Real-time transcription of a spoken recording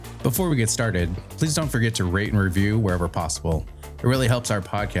Before we get started, please don't forget to rate and review wherever possible. It really helps our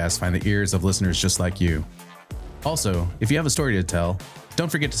podcast find the ears of listeners just like you. Also, if you have a story to tell,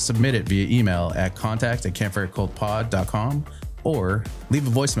 don't forget to submit it via email at contact@campfirecultpod.com or leave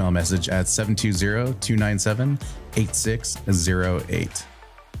a voicemail message at 720-297-8608.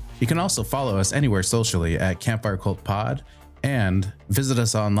 You can also follow us anywhere socially at Campfire Cult Pod and visit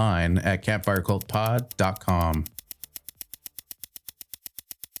us online at campfirecultpod.com.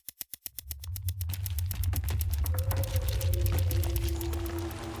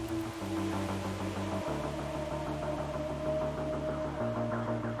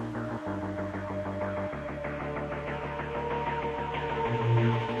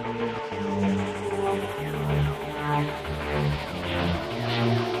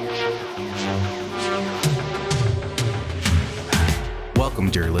 Welcome,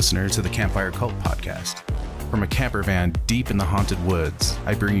 dear listener, to the Campfire Cult Podcast. From a camper van deep in the haunted woods,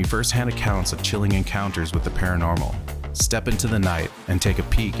 I bring you first-hand accounts of chilling encounters with the paranormal. Step into the night and take a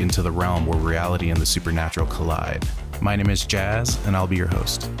peek into the realm where reality and the supernatural collide. My name is Jazz, and I'll be your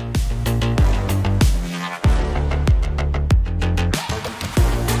host.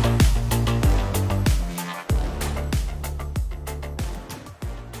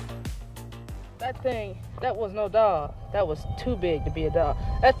 That was no dog. That was too big to be a dog.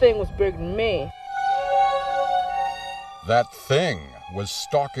 That thing was bigger than me. That thing was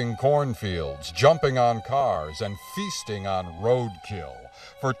stalking cornfields, jumping on cars, and feasting on roadkill.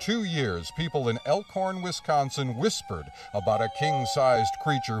 For 2 years, people in Elkhorn, Wisconsin whispered about a king-sized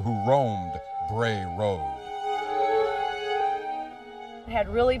creature who roamed Bray Road. It had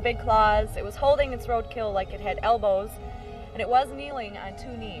really big claws. It was holding its roadkill like it had elbows, and it was kneeling on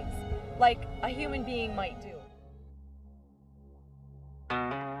 2 knees, like a human being might do.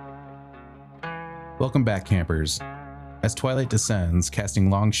 Welcome back, campers. As twilight descends, casting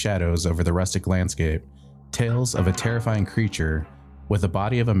long shadows over the rustic landscape, tales of a terrifying creature with the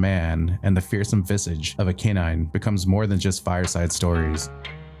body of a man and the fearsome visage of a canine becomes more than just fireside stories.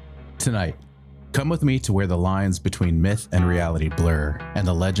 Tonight, come with me to where the lines between myth and reality blur, and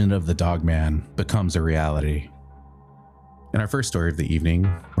the legend of the Dogman becomes a reality. In our first story of the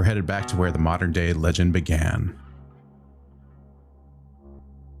evening, we're headed back to where the modern-day legend began.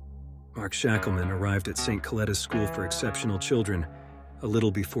 Mark Shackleman arrived at St. Coletta's School for Exceptional Children a little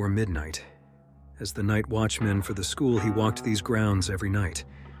before midnight. As the night watchman for the school, he walked these grounds every night.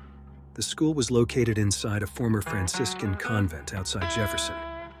 The school was located inside a former Franciscan convent outside Jefferson,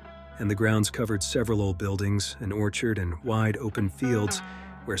 and the grounds covered several old buildings, an orchard, and wide open fields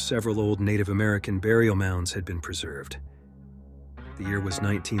where several old Native American burial mounds had been preserved. The year was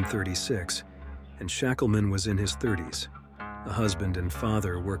 1936, and Shackleman was in his 30s. A husband and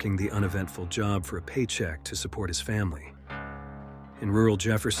father working the uneventful job for a paycheck to support his family. In rural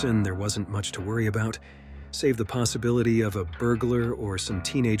Jefferson, there wasn't much to worry about, save the possibility of a burglar or some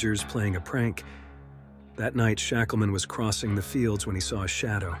teenagers playing a prank. That night, Shackleman was crossing the fields when he saw a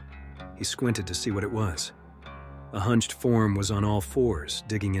shadow. He squinted to see what it was. A hunched form was on all fours,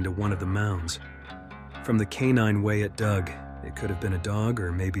 digging into one of the mounds. From the canine way it dug, it could have been a dog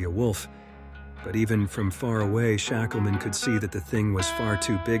or maybe a wolf. But even from far away, Shackleman could see that the thing was far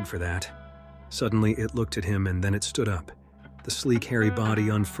too big for that. Suddenly, it looked at him and then it stood up. The sleek, hairy body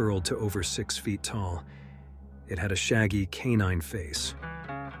unfurled to over 6 feet tall. It had a shaggy, canine face,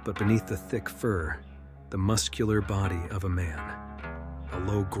 but beneath the thick fur, the muscular body of a man. A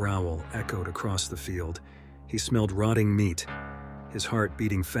low growl echoed across the field. He smelled rotting meat. His heart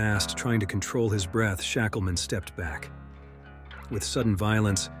beating fast, trying to control his breath, Shackleman stepped back. With sudden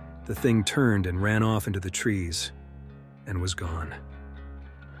violence, the thing turned and ran off into the trees and was gone.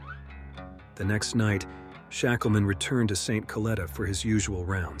 The next night, Shackleman returned to St. Coletta for his usual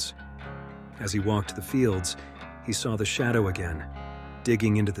rounds. As he walked the fields, he saw the shadow again,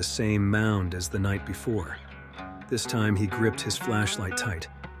 digging into the same mound as the night before. This time he gripped his flashlight tight,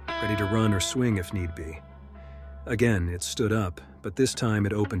 ready to run or swing if need be. Again, it stood up, but this time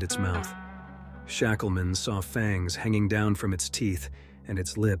it opened its mouth. Shackleman saw fangs hanging down from its teeth and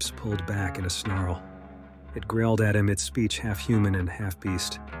its lips pulled back in a snarl. It growled at him, its speech half human and half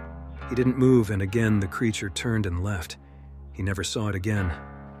beast. He didn't move, and again the creature turned and left. He never saw it again,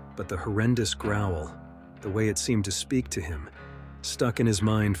 but the horrendous growl, the way it seemed to speak to him, stuck in his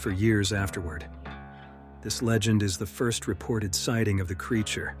mind for years afterward. This legend is the first reported sighting of the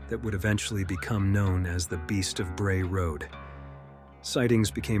creature that would eventually become known as the Beast of Bray Road. Sightings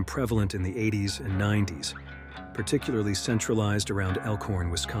became prevalent in the 80s and 90s, particularly centralized around Elkhorn,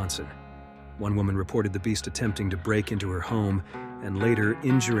 Wisconsin. One woman reported the beast attempting to break into her home and later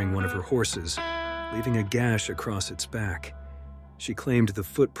injuring one of her horses, leaving a gash across its back. She claimed the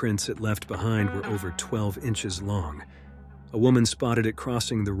footprints it left behind were over 12 inches long. A woman spotted it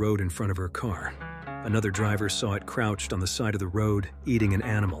crossing the road in front of her car. Another driver saw it crouched on the side of the road, eating an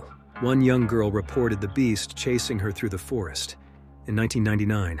animal. One young girl reported the beast chasing her through the forest. In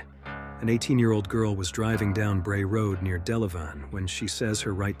 1999, an 18-year-old girl was driving down Bray Road near Delavan when she says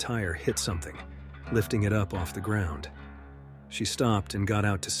her right tire hit something, lifting it up off the ground. She stopped and got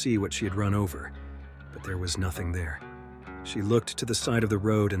out to see what she had run over, but there was nothing there. She looked to the side of the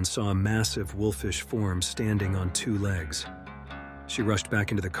road and saw a massive wolfish form standing on two legs. She rushed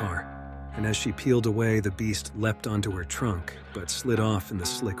back into the car, and as she peeled away, the beast leapt onto her trunk, but slid off in the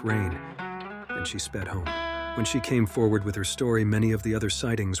slick rain, and she sped home. When she came forward with her story, many of the other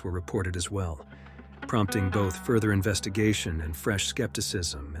sightings were reported as well, prompting both further investigation and fresh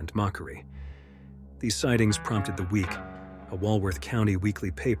skepticism and mockery. These sightings prompted The Week, a Walworth County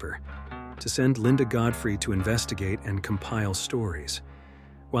weekly paper, to send Linda Godfrey to investigate and compile stories.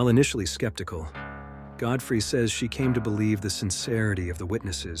 While initially skeptical, Godfrey says she came to believe the sincerity of the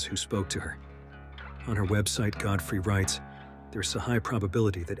witnesses who spoke to her. On her website, Godfrey writes, "There's a high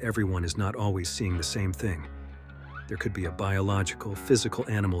probability that everyone is not always seeing the same thing. There could be a biological, physical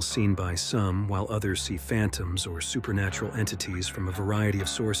animal seen by some, while others see phantoms or supernatural entities from a variety of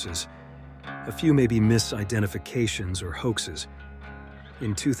sources. A few may be misidentifications or hoaxes."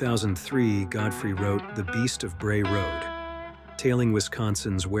 In 2003, Godfrey wrote The Beast of Bray Road, Tailing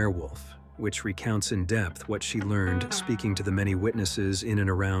Wisconsin's Werewolf, which recounts in depth what she learned speaking to the many witnesses in and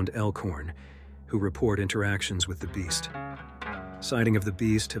around Elkhorn who report interactions with the beast. Sighting of the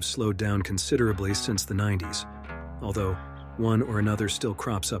beast have slowed down considerably since the 90s, although one or another still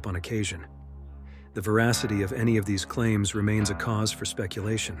crops up on occasion. The veracity of any of these claims remains a cause for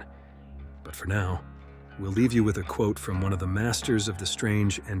speculation. But for now, we'll leave you with a quote from one of the masters of the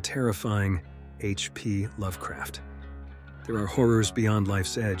strange and terrifying, H.P. Lovecraft. "There are horrors beyond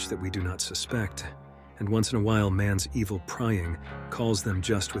life's edge that we do not suspect, and once in a while man's evil prying calls them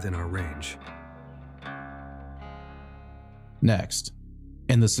just within our range." Next,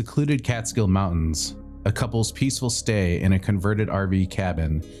 in the secluded Catskill Mountains, a couple's peaceful stay in a converted RV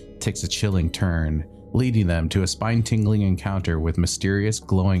cabin takes a chilling turn, leading them to a spine-tingling encounter with mysterious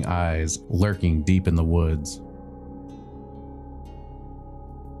glowing eyes lurking deep in the woods.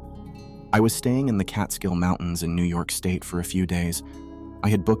 I was staying in the Catskill Mountains in New York State for a few days. I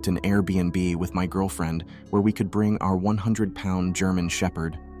had booked an Airbnb with my girlfriend where we could bring our 100-pound German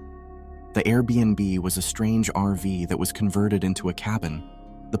Shepherd. The Airbnb was a strange RV that was converted into a cabin.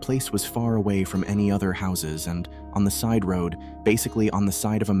 The place was far away from any other houses and on the side road, basically on the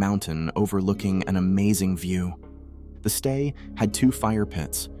side of a mountain overlooking an amazing view. The stay had 2 fire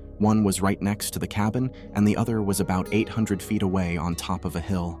pits. One was right next to the cabin and the other was about 800 feet away on top of a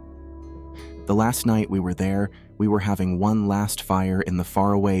hill. The last night we were there, we were having one last fire in the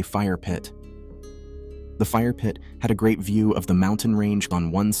faraway fire pit. The fire pit had a great view of the mountain range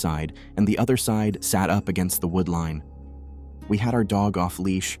on one side, and the other side sat up against the wood line. We had our dog off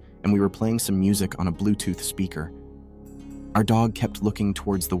leash, and we were playing some music on a Bluetooth speaker. Our dog kept looking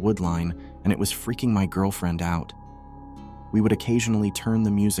towards the wood line, and it was freaking my girlfriend out. We would occasionally turn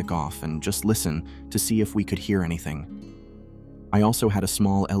the music off and just listen to see if we could hear anything. I also had a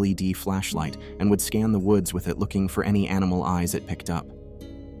small LED flashlight and would scan the woods with it looking for any animal eyes it picked up.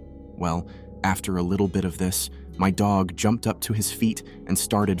 Well, after a little bit of this, my dog jumped up to his feet and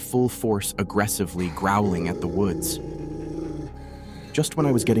started full force aggressively growling at the woods. Just when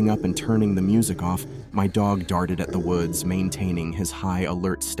I was getting up and turning the music off, my dog darted at the woods, maintaining his high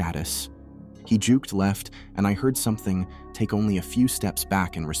alert status. He juked left, and I heard something take only a few steps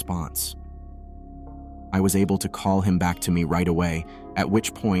back in response. I was able to call him back to me right away, at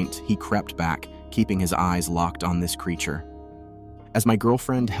which point he crept back, keeping his eyes locked on this creature. As my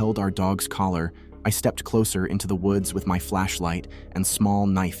girlfriend held our dog's collar, I stepped closer into the woods with my flashlight and small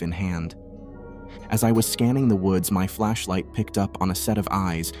knife in hand. As I was scanning the woods, my flashlight picked up on a set of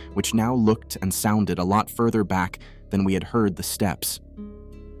eyes, which now looked and sounded a lot further back than we had heard the steps.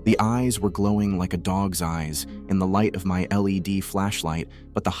 The eyes were glowing like a dog's eyes in the light of my LED flashlight,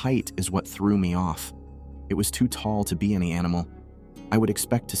 but the height is what threw me off. It was too tall to be any animal. I would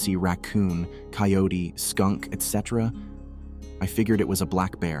expect to see raccoon, coyote, skunk, etc. I figured it was a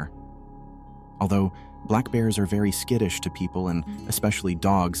black bear. Although black bears are very skittish to people and especially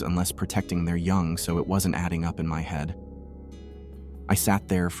dogs unless protecting their young, so it wasn't adding up in my head. I sat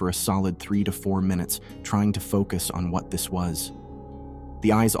there for a solid 3 to 4 minutes trying to focus on what this was.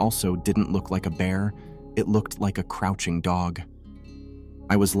 The eyes also didn't look like a bear, it looked like a crouching dog.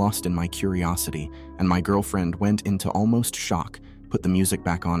 I was lost in my curiosity, and my girlfriend went into almost shock, put the music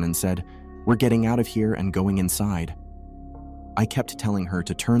back on and said, "We're getting out of here and going inside." I kept telling her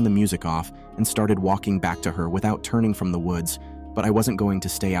to turn the music off and started walking back to her without turning from the woods, but I wasn't going to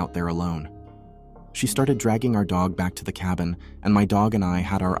stay out there alone. She started dragging our dog back to the cabin, and my dog and I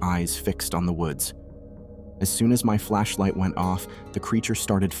had our eyes fixed on the woods. As soon as my flashlight went off, the creature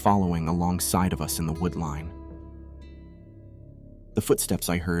started following alongside of us in the wood line. The footsteps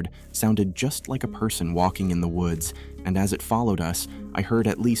I heard sounded just like a person walking in the woods, and as it followed us, I heard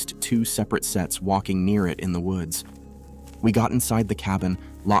at least 2 separate sets walking near it in the woods. We got inside the cabin,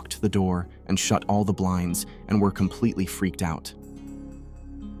 locked the door, and shut all the blinds, and were completely freaked out.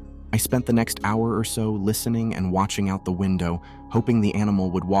 I spent the next hour or so listening and watching out the window, hoping the animal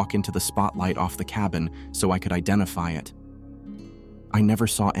would walk into the spotlight off the cabin so I could identify it. I never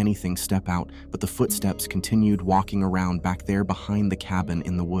saw anything step out, but the footsteps continued walking around back there behind the cabin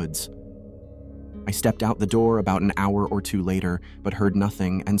in the woods. I stepped out the door about an hour or 2 later, but heard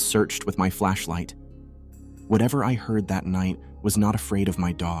nothing and searched with my flashlight. Whatever I heard that night was not afraid of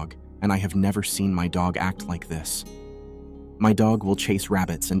my dog, and I have never seen my dog act like this. My dog will chase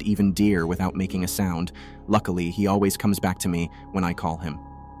rabbits and even deer without making a sound. Luckily, he always comes back to me when I call him.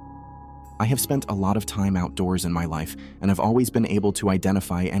 I have spent a lot of time outdoors in my life and have always been able to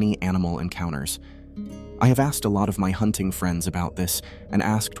identify any animal encounters. I have asked a lot of my hunting friends about this and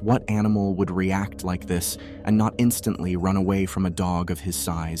asked what animal would react like this and not instantly run away from a dog of his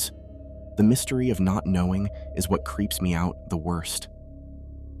size. The mystery of not knowing is what creeps me out the worst.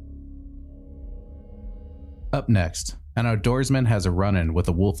 Up next, an outdoorsman has a run-in with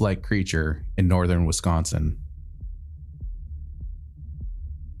a wolf-like creature in northern Wisconsin.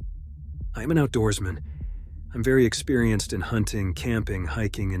 I'm an outdoorsman. I'm very experienced in hunting, camping,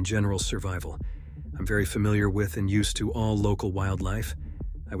 hiking, and general survival. I'm very familiar with and used to all local wildlife.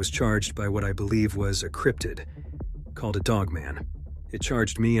 I was charged by what I believe was a cryptid, called a Dogman. It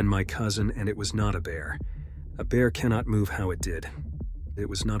charged me and my cousin, and it was not a bear. A bear cannot move how it did. It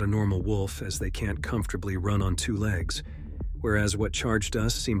was not a normal wolf, as they can't comfortably run on 2 legs, whereas what charged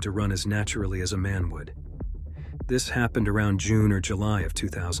us seemed to run as naturally as a man would. This happened around June or July of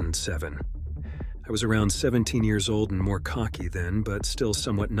 2007. I was around 17 years old and more cocky then, but still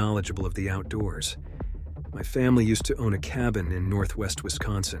somewhat knowledgeable of the outdoors. My family used to own a cabin in northwest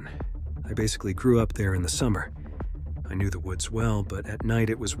Wisconsin. I basically grew up there in the summer. I knew the woods well, but at night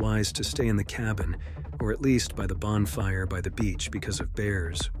it was wise to stay in the cabin, or at least by the bonfire by the beach because of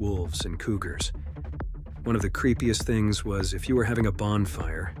bears, wolves, and cougars. One of the creepiest things was if you were having a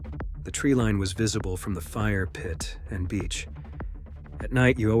bonfire, the tree line was visible from the fire pit and beach. At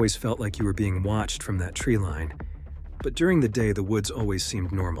night, you always felt like you were being watched from that tree line. But during the day, the woods always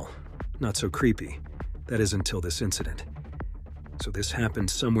seemed normal. Not so creepy. That is until this incident. So this happened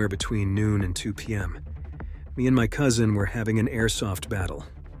somewhere between noon and 2 p.m. Me and my cousin were having an airsoft battle.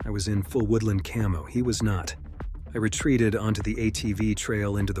 I was in full woodland camo. He was not. I retreated onto the ATV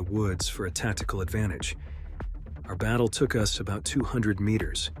trail into the woods for a tactical advantage. Our battle took us about 200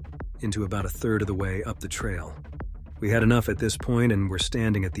 meters, into about a third of the way up the trail. We had enough at this point and were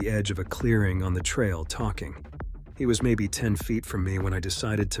standing at the edge of a clearing on the trail talking. He was maybe 10 feet from me when I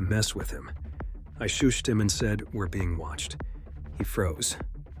decided to mess with him. I shooshed him and said, "We're being watched." He froze.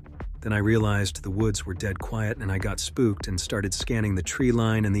 Then I realized the woods were dead quiet and I got spooked and started scanning the tree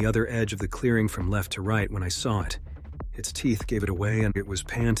line and the other edge of the clearing from left to right when I saw it. Its teeth gave it away and it was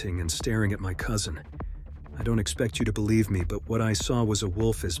panting and staring at my cousin. I don't expect you to believe me, but what I saw was a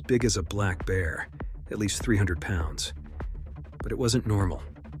wolf as big as a black bear, at least 300 pounds. But it wasn't normal.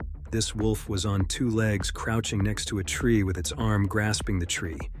 This wolf was on 2 legs, crouching next to a tree with its arm grasping the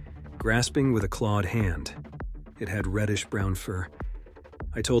tree, grasping with a clawed hand. It had reddish-brown fur.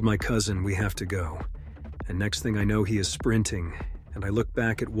 I told my cousin we have to go, and next thing I know he is sprinting, and I looked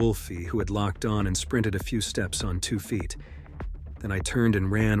back at Wolfie, who had locked on and sprinted a few steps on 2 feet. Then I turned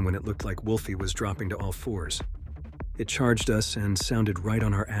and ran when it looked like Wolfie was dropping to all 4s. It charged us and sounded right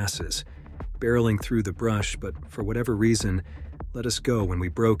on our asses, barreling through the brush, but for whatever reason, let us go when we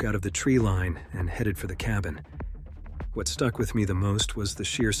broke out of the tree line and headed for the cabin. What stuck with me the most was the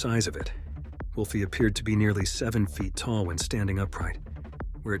sheer size of it. Wolfie appeared to be nearly 7 feet tall when standing upright.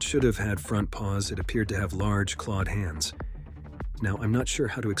 Where it should have had front paws, it appeared to have large clawed hands. Now, I'm not sure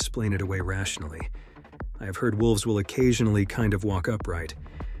how to explain it away rationally. I have heard wolves will occasionally kind of walk upright,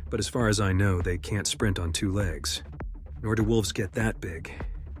 but as far as I know, they can't sprint on 2 legs. Nor do wolves get that big,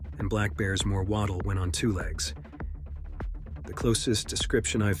 and black bears more waddle when on 2 legs. The closest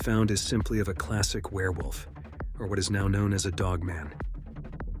description I've found is simply of a classic werewolf, or what is now known as a dogman.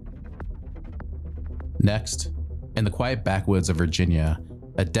 Next, in the quiet backwoods of Virginia,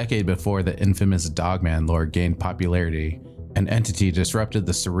 a decade before the infamous Dogman lore gained popularity, An entity disrupted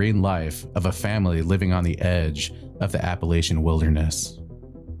the serene life of a family living on the edge of the Appalachian wilderness.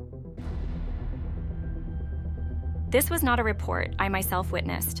 This was not a report I myself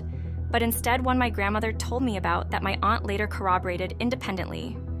witnessed, but instead one my grandmother told me about that my aunt later corroborated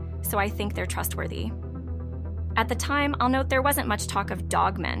independently, so I think they're trustworthy. At the time, I'll note there wasn't much talk of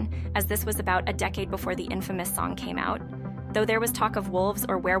Dogman, as this was about a decade before the infamous song came out, though there was talk of wolves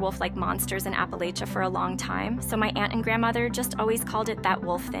or werewolf-like monsters in Appalachia for a long time, so my aunt and grandmother just always called it that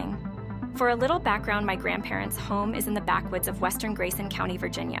wolf thing. For a little background, my grandparents' home is in the backwoods of western Grayson County,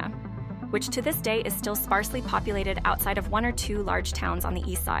 Virginia, which to this day is still sparsely populated outside of one or two large towns on the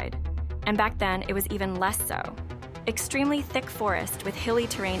east side. And back then, it was even less so. Extremely thick forest with hilly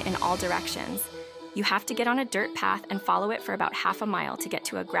terrain in all directions. You have to get on a dirt path and follow it for about half a mile to get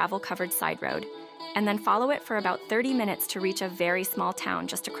to a gravel-covered side road, and then follow it for about 30 minutes to reach a very small town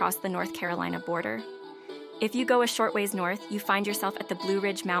just across the North Carolina border. If you go a short ways north, you find yourself at the Blue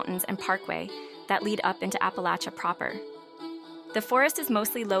Ridge Mountains and Parkway that lead up into Appalachia proper. The forest is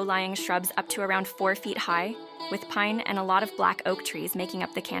mostly low-lying shrubs up to around 4 feet high, with pine and a lot of black oak trees making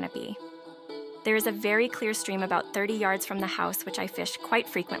up the canopy. There is a very clear stream about 30 yards from the house, which I fish quite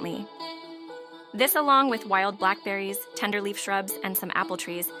frequently. This, along with wild blackberries, tenderleaf shrubs, and some apple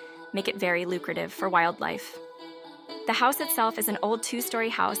trees, make it very lucrative for wildlife. The house itself is an old 2-story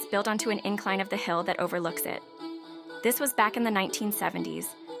house built onto an incline of the hill that overlooks it. This was back in the 1970s.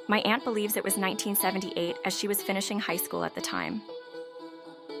 My aunt believes it was 1978, as she was finishing high school at the time.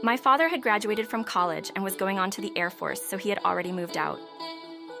 My father had graduated from college and was going on to the Air Force, so he had already moved out.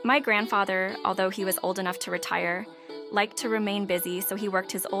 My grandfather, although he was old enough to retire, liked to remain busy, so he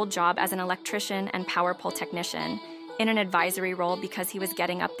worked his old job as an electrician and power pole technician in an advisory role because he was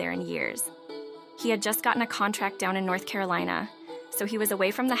getting up there in years. He had just gotten a contract down in North Carolina, so he was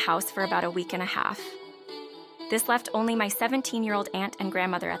away from the house for about a week and a half. This left only my 17-year-old aunt and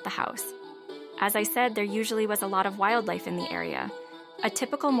grandmother at the house. As I said, there usually was a lot of wildlife in the area. A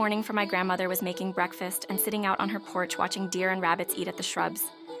typical morning for my grandmother was making breakfast and sitting out on her porch watching deer and rabbits eat at the shrubs.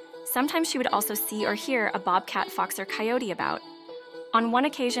 Sometimes she would also see or hear a bobcat, fox, or coyote about. On one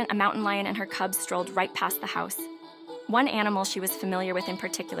occasion, a mountain lion and her cubs strolled right past the house. One animal she was familiar with in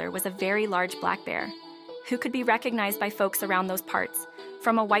particular was a very large black bear, who could be recognized by folks around those parts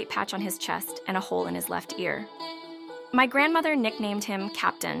from a white patch on his chest and a hole in his left ear. My grandmother nicknamed him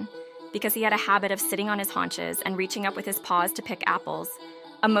Captain because he had a habit of sitting on his haunches and reaching up with his paws to pick apples,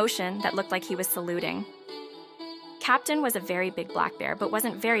 a motion that looked like he was saluting. Captain was a very big black bear, but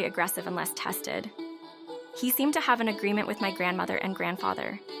wasn't very aggressive unless tested. He seemed to have an agreement with my grandmother and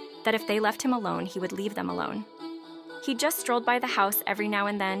grandfather that if they left him alone, he would leave them alone. He just strolled by the house every now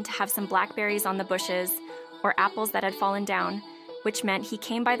and then to have some blackberries on the bushes or apples that had fallen down, which meant he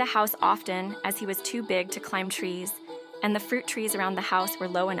came by the house often as he was too big to climb trees, and the fruit trees around the house were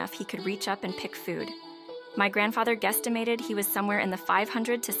low enough he could reach up and pick food. My grandfather guesstimated he was somewhere in the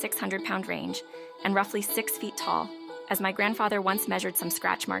 500 to 600 pound range and roughly 6 feet tall, as my grandfather once measured some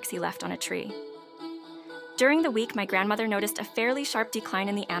scratch marks he left on a tree. During the week, my grandmother noticed a fairly sharp decline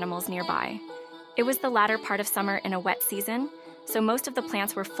in the animals nearby. It was the latter part of summer in a wet season, so most of the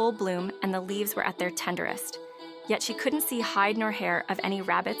plants were full bloom and the leaves were at their tenderest, yet she couldn't see hide nor hair of any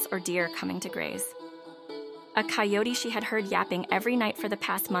rabbits or deer coming to graze. A coyote she had heard yapping every night for the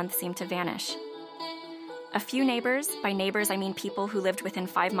past month seemed to vanish. A few neighbors, by neighbors I mean people who lived within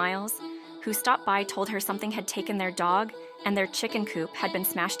 5 miles, who stopped by told her something had taken their dog and their chicken coop had been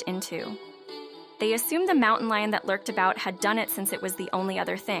smashed into. They assumed the mountain lion that lurked about had done it since it was the only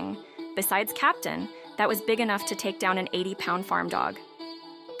other thing, besides Captain, that was big enough to take down an 80-pound farm dog.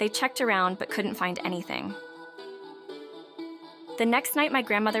 They checked around but couldn't find anything. The next night, my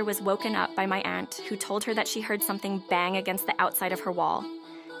grandmother was woken up by my aunt, who told her that she heard something bang against the outside of her wall.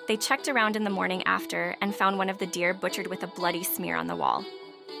 They checked around in the morning after and found one of the deer butchered with a bloody smear on the wall.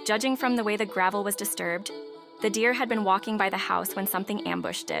 Judging from the way the gravel was disturbed, the deer had been walking by the house when something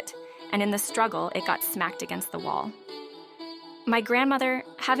ambushed it, and in the struggle, it got smacked against the wall. My grandmother,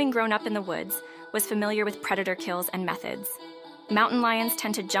 having grown up in the woods, was familiar with predator kills and methods. Mountain lions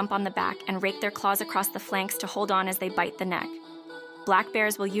tend to jump on the back and rake their claws across the flanks to hold on as they bite the neck. Black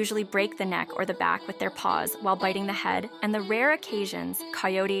bears will usually break the neck or the back with their paws while biting the head, and the rare occasions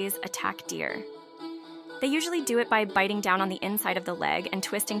coyotes attack deer. They usually do it by biting down on the inside of the leg and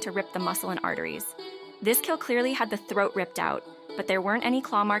twisting to rip the muscle and arteries. This kill clearly had the throat ripped out, but there weren't any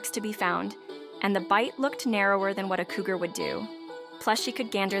claw marks to be found, and the bite looked narrower than what a cougar would do. Plus, she could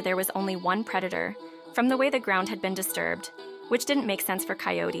gander there was only one predator, from the way the ground had been disturbed, which didn't make sense for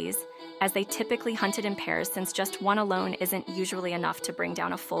coyotes, as they typically hunted in pairs since just one alone isn't usually enough to bring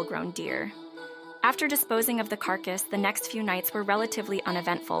down a full-grown deer. After disposing of the carcass, the next few nights were relatively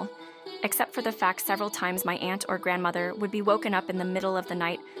uneventful, except for the fact several times my aunt or grandmother would be woken up in the middle of the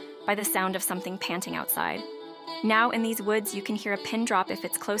night by the sound of something panting outside. Now in these woods, you can hear a pin drop if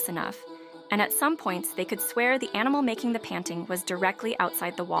it's close enough, and at some points they could swear the animal making the panting was directly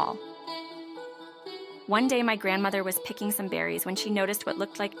outside the wall. One day my grandmother was picking some berries when she noticed what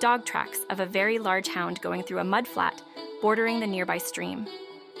looked like dog tracks of a very large hound going through a mud flat bordering the nearby stream.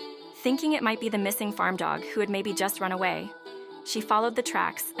 Thinking it might be the missing farm dog who had maybe just run away, she followed the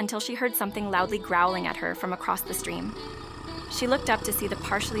tracks until she heard something loudly growling at her from across the stream. She looked up to see the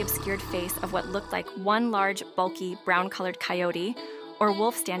partially obscured face of what looked like one large, bulky, brown-colored coyote or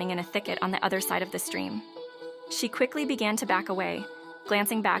wolf standing in a thicket on the other side of the stream. She quickly began to back away,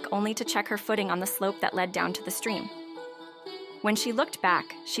 glancing back only to check her footing on the slope that led down to the stream. When she looked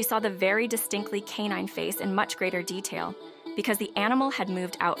back, she saw the very distinctly canine face in much greater detail because the animal had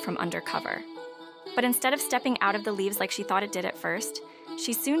moved out from under cover. But instead of stepping out of the leaves like she thought it did at first,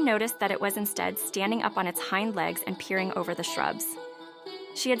 she soon noticed that it was instead standing up on its hind legs and peering over the shrubs.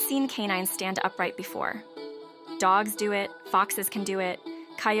 She had seen canines stand upright before. Dogs do it, foxes can do it,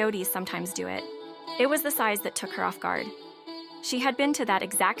 coyotes sometimes do it. It was the size that took her off guard. She had been to that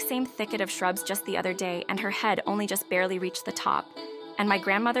exact same thicket of shrubs just the other day, and her head only just barely reached the top, and my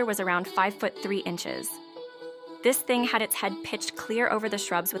grandmother was around 5'3". This thing had its head pitched clear over the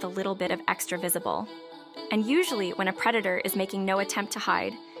shrubs with a little bit of extra visible. And usually, when a predator is making no attempt to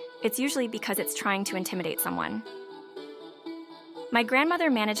hide, it's usually because it's trying to intimidate someone. My grandmother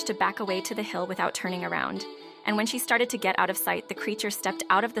managed to back away to the hill without turning around, and when she started to get out of sight, the creature stepped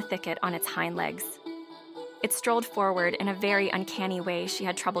out of the thicket on its hind legs. It strolled forward in a very uncanny way she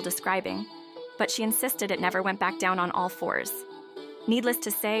had trouble describing, but she insisted it never went back down on all fours. Needless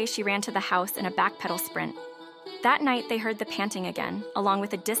to say, she ran to the house in a backpedal sprint. That night, they heard the panting again, along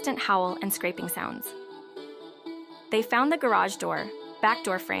with a distant howl and scraping sounds. They found the garage door, back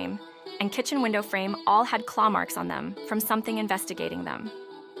door frame, and kitchen window frame all had claw marks on them from something investigating them.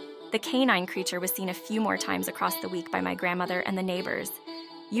 The canine creature was seen a few more times across the week by my grandmother and the neighbors,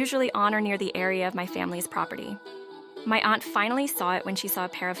 usually on or near the area of my family's property. My aunt finally saw it when she saw a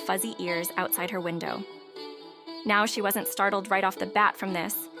pair of fuzzy ears outside her window. Now she wasn't startled right off the bat from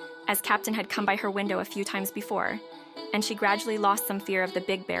this, as Captain had come by her window a few times before, and she gradually lost some fear of the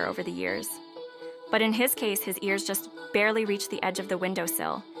big bear over the years. But in his case, his ears just barely reached the edge of the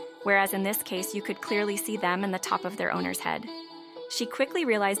windowsill, whereas in this case, you could clearly see them and the top of their owner's head. She quickly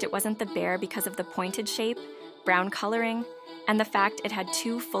realized it wasn't the bear because of the pointed shape, brown coloring, and the fact it had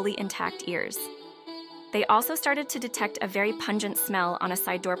two fully intact ears. They also started to detect a very pungent smell on a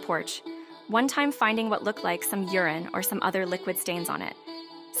side door porch, one time finding what looked like some urine or some other liquid stains on it,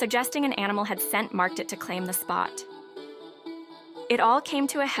 suggesting an animal had scent marked it to claim the spot. It all came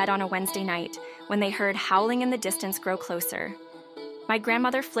to a head on a Wednesday night when they heard howling in the distance grow closer. My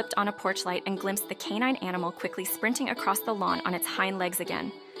grandmother flipped on a porch light and glimpsed the canine animal quickly sprinting across the lawn on its hind legs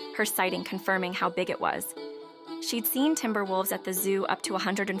again, her sighting confirming how big it was. She'd seen timber wolves at the zoo up to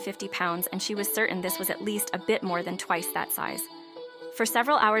 150 pounds, and she was certain this was at least a bit more than twice that size. For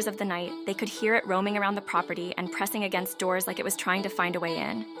several hours of the night, they could hear it roaming around the property and pressing against doors like it was trying to find a way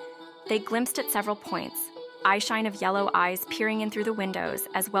in. They glimpsed at several points, eyeshine of yellow eyes peering in through the windows,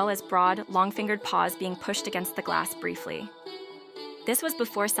 as well as broad, long-fingered paws being pushed against the glass briefly. This was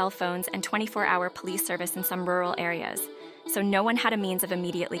before cell phones and 24-hour police service in some rural areas, so no one had a means of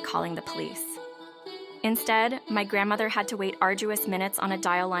immediately calling the police. Instead, my grandmother had to wait arduous minutes on a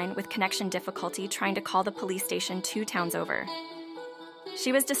dial line with connection difficulty trying to call the police station 2 towns over.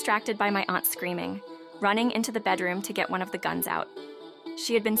 She was distracted by my aunt screaming, running into the bedroom to get one of the guns out.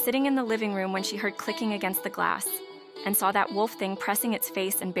 She had been sitting in the living room when she heard clicking against the glass and saw that wolf thing pressing its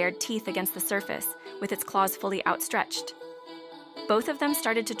face and bared teeth against the surface with its claws fully outstretched. Both of them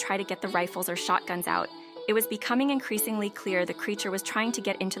started to try to get the rifles or shotguns out. It was becoming increasingly clear the creature was trying to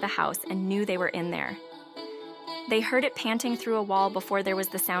get into the house and knew they were in there. They heard it panting through a wall before there was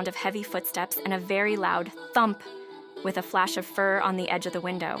the sound of heavy footsteps and a very loud thump with a flash of fur on the edge of the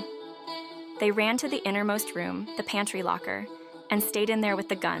window. They ran to the innermost room, the pantry locker, and stayed in there with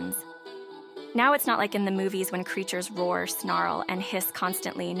the guns. Now it's not like in the movies when creatures roar, snarl, and hiss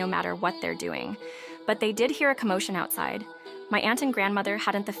constantly no matter what they're doing, but they did hear a commotion outside. My aunt and grandmother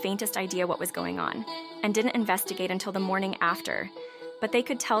hadn't the faintest idea what was going on, and didn't investigate until the morning after, but they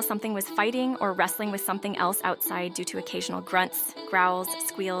could tell something was fighting or wrestling with something else outside due to occasional grunts, growls,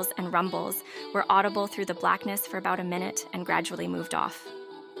 squeals, and rumbles were audible through the blackness for about a minute and gradually moved off.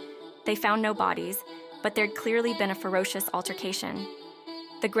 They found no bodies, but there'd clearly been a ferocious altercation.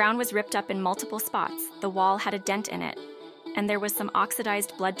 The ground was ripped up in multiple spots, the wall had a dent in it, and there was some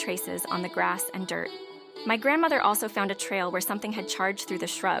oxidized blood traces on the grass and dirt. My grandmother also found a trail where something had charged through the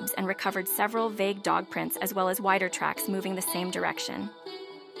shrubs and recovered several vague dog prints as well as wider tracks moving the same direction.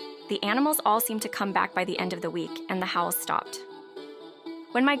 The animals all seemed to come back by the end of the week, and the howls stopped.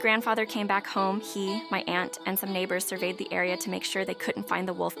 When my grandfather came back home, he, my aunt, and some neighbors surveyed the area to make sure they couldn't find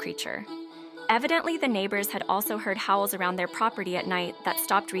the wolf creature. Evidently, the neighbors had also heard howls around their property at night that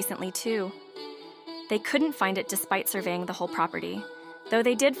stopped recently too. They couldn't find it despite surveying the whole property, though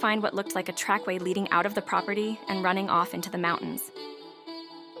they did find what looked like a trackway leading out of the property and running off into the mountains.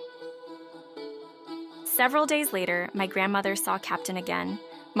 Several days later, my grandmother saw Captain again,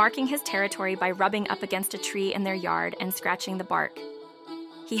 marking his territory by rubbing up against a tree in their yard and scratching the bark.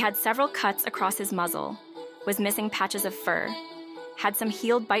 He had several cuts across his muzzle, was missing patches of fur, had some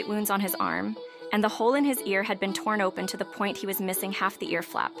healed bite wounds on his arm, and the hole in his ear had been torn open to the point he was missing half the ear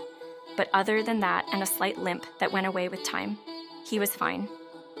flap. But other than that and a slight limp that went away with time, he was fine.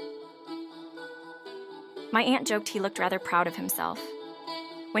 My aunt joked he looked rather proud of himself.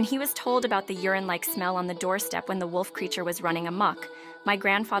 When he was told about the urine-like smell on the doorstep when the wolf creature was running amok, my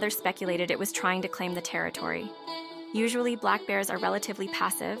grandfather speculated it was trying to claim the territory. Usually, black bears are relatively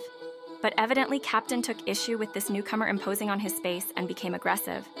passive, but evidently Captain took issue with this newcomer imposing on his space and became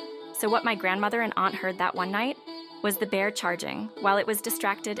aggressive. So what my grandmother and aunt heard that one night was the bear charging, while it was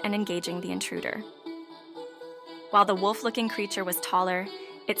distracted and engaging the intruder. While the wolf-looking creature was taller,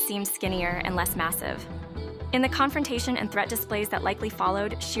 it seemed skinnier and less massive. In the confrontation and threat displays that likely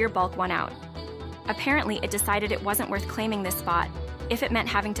followed, sheer bulk won out. Apparently, it decided it wasn't worth claiming this spot if it meant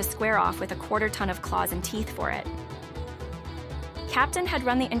having to square off with a quarter-ton of claws and teeth for it. Captain had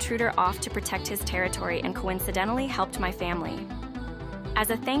run the intruder off to protect his territory and coincidentally helped my family. As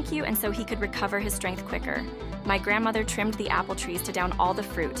a thank you and so he could recover his strength quicker, my grandmother trimmed the apple trees to down all the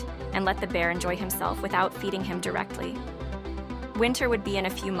fruit and let the bear enjoy himself without feeding him directly. Winter would be in a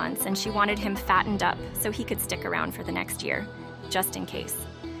few months and she wanted him fattened up so he could stick around for the next year, just in case.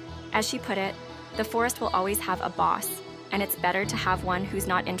 As she put it, the forest will always have a boss, and it's better to have one who's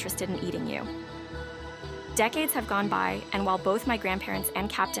not interested in eating you. Decades have gone by, and while both my grandparents and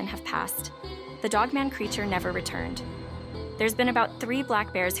Captain have passed, the Dogman creature never returned. There's been about 3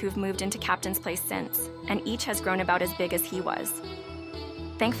 black bears who've moved into Captain's place since, and each has grown about as big as he was.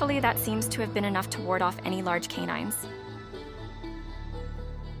 Thankfully, that seems to have been enough to ward off any large canines.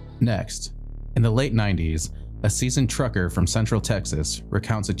 Next, in the late 90s, a seasoned trucker from Central Texas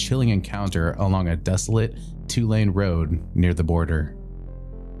recounts a chilling encounter along a desolate 2-lane road near the border.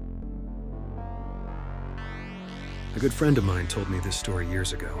 A good friend of mine told me this story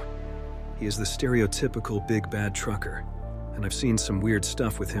years ago. He is the stereotypical big bad trucker, and I've seen some weird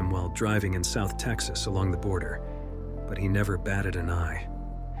stuff with him while driving in South Texas along the border, but he never batted an eye.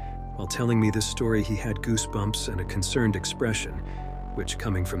 While telling me this story, he had goosebumps and a concerned expression, which,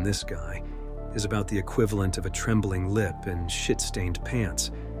 coming from this guy, is about the equivalent of a trembling lip and shit-stained pants.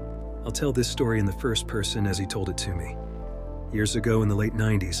 I'll tell this story in the first person as he told it to me. Years ago in the late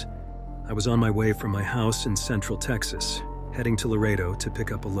 90s, I was on my way from my house in Central Texas, heading to Laredo to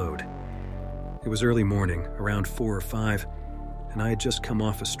pick up a load. It was early morning, around 4 or 5, and I had just come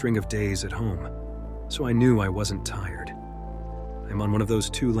off a string of days at home, so I knew I wasn't tired. I'm on one of those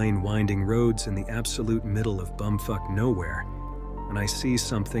 2-lane winding roads in the absolute middle of bumfuck nowhere, when I see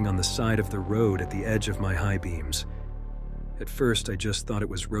something on the side of the road at the edge of my high beams. At first, I just thought it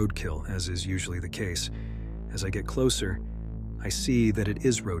was roadkill, as is usually the case. As I get closer, I see that it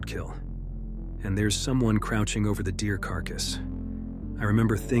is roadkill, and there's someone crouching over the deer carcass. I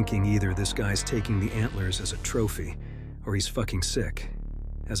remember thinking either this guy's taking the antlers as a trophy, or he's fucking sick.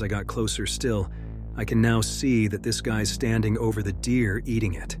 As I got closer still, I can now see that this guy's standing over the deer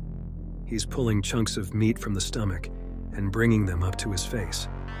eating it. He's pulling chunks of meat from the stomach and bringing them up to his face.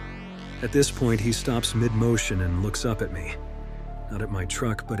 At this point, he stops mid-motion and looks up at me. Not at my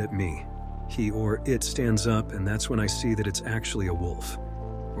truck, but at me. He or it stands up, and that's when I see that it's actually a wolf,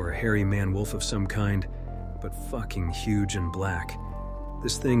 or a hairy man-wolf of some kind, but fucking huge and black.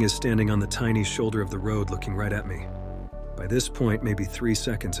 This thing is standing on the tiny shoulder of the road looking right at me. By this point, maybe 3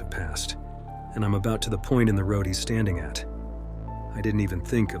 seconds have passed, and I'm about to the point in the road he's standing at. I didn't even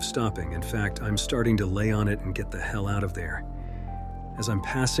think of stopping. In fact, I'm starting to lay on it and get the hell out of there. As I'm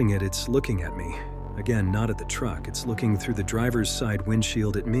passing it, it's looking at me. Again, not at the truck, it's looking through the driver's side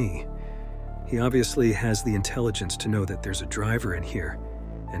windshield at me. He obviously has the intelligence to know that there's a driver in here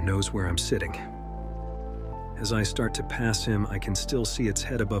and knows where I'm sitting. As I start to pass him, I can still see its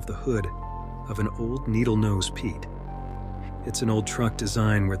head above the hood of an old needle-nose Pete. It's an old truck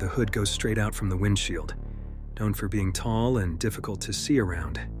design where the hood goes straight out from the windshield, known for being tall and difficult to see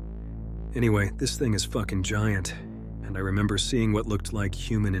around. Anyway, this thing is fucking giant, and and I remember seeing what looked like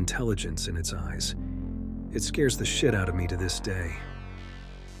human intelligence in its eyes. It scares the shit out of me to this day.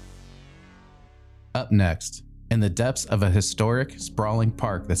 Up next, in the depths of a historic, sprawling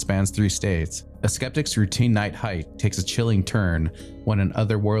park that spans 3 states, a skeptic's routine night hike takes a chilling turn when an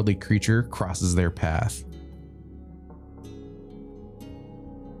otherworldly creature crosses their path.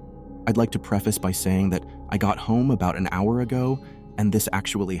 I'd like to preface by saying that I got home about an hour ago, and this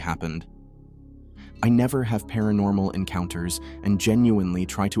actually happened. I never have paranormal encounters and genuinely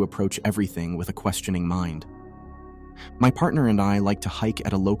try to approach everything with a questioning mind. My partner and I like to hike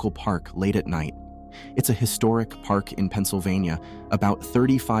at a local park late at night. It's a historic park in Pennsylvania, about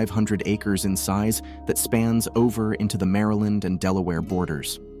 3,500 acres in size, that spans over into the Maryland and Delaware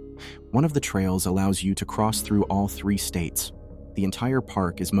borders. One of the trails allows you to cross through all 3 states. The entire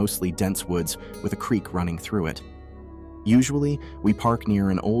park is mostly dense woods with a creek running through it. Usually, we park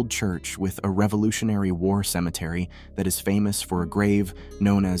near an old church with a Revolutionary War cemetery that is famous for a grave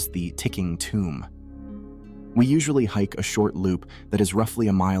known as the Ticking Tomb. We usually hike a short loop that is roughly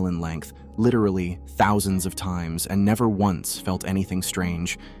a mile in length, literally thousands of times, and never once felt anything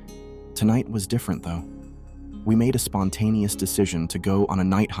strange. Tonight was different, though. We made a spontaneous decision to go on a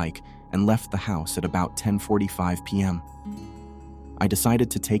night hike and left the house at about 10:45 p.m. I decided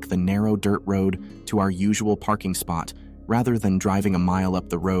to take the narrow dirt road to our usual parking spot rather than driving a mile up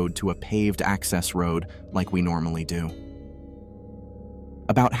the road to a paved access road like we normally do.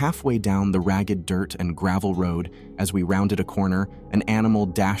 About halfway down the ragged dirt and gravel road, as we rounded a corner, an animal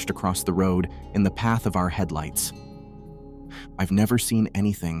dashed across the road in the path of our headlights. I've never seen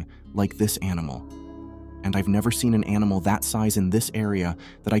anything like this animal, and I've never seen an animal that size in this area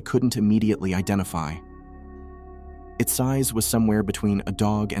that I couldn't immediately identify. Its size was somewhere between a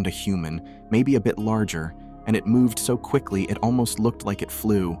dog and a human, maybe a bit larger, and it moved so quickly it almost looked like it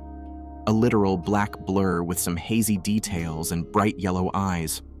flew. A literal black blur with some hazy details and bright yellow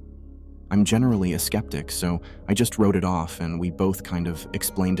eyes. I'm generally a skeptic, so I just wrote it off and we both kind of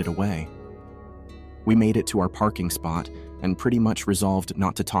explained it away. We made it to our parking spot and pretty much resolved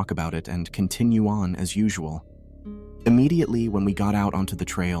not to talk about it and continue on as usual. Immediately when we got out onto the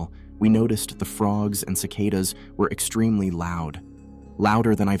trail, we noticed the frogs and cicadas were extremely loud,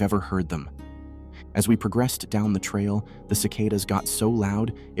 louder than I've ever heard them. As we progressed down the trail, the cicadas got so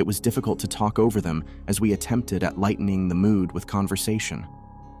loud it was difficult to talk over them as we attempted at lightening the mood with conversation.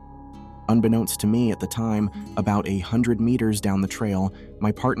 Unbeknownst to me at the time, about 100 meters down the trail,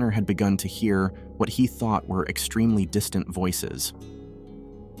 my partner had begun to hear what he thought were extremely distant voices.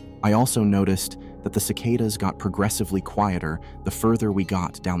 I also noticed that the cicadas got progressively quieter the further we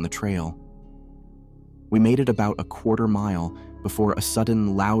got down the trail. We made it about a quarter mile before a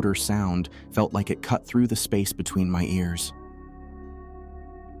sudden louder sound felt like it cut through the space between my ears.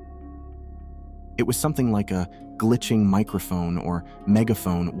 It was something like a glitching microphone or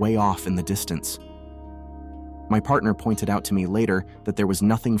megaphone way off in the distance. My partner pointed out to me later that there was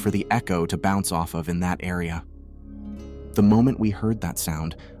nothing for the echo to bounce off of in that area. The moment we heard that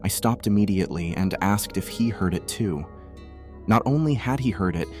sound, I stopped immediately and asked if he heard it too. Not only had he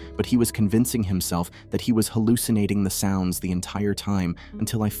heard it, but he was convincing himself that he was hallucinating the sounds the entire time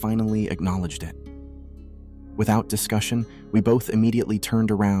until I finally acknowledged it. Without discussion, we both immediately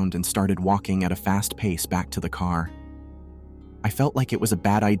turned around and started walking at a fast pace back to the car. I felt like it was a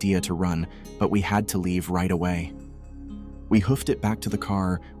bad idea to run, but we had to leave right away. We hoofed it back to the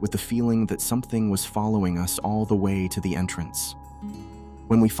car with the feeling that something was following us all the way to the entrance.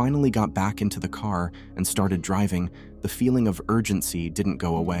 When we finally got back into the car and started driving, the feeling of urgency didn't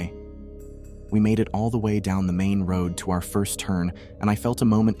go away. We made it all the way down the main road to our first turn, and I felt a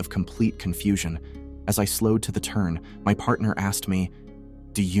moment of complete confusion. As I slowed to the turn, my partner asked me,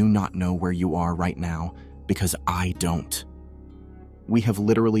 "Do you not know where you are right now? Because I don't." We have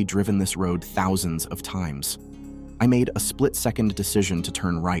literally driven this road thousands of times. I made a split-second decision to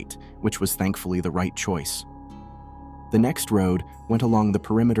turn right, which was thankfully the right choice. The next road went along the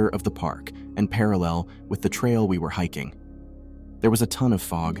perimeter of the park and parallel with the trail we were hiking. There was a ton of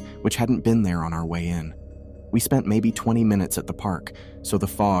fog, which hadn't been there on our way in. We spent maybe 20 minutes at the park, so the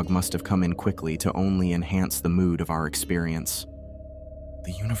fog must have come in quickly to only enhance the mood of our experience.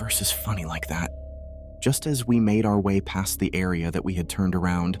 The universe is funny like that. Just as we made our way past the area that we had turned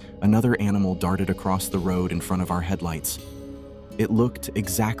around, another animal darted across the road in front of our headlights. It looked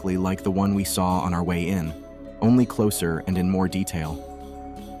exactly like the one we saw on our way in, only closer and in more detail.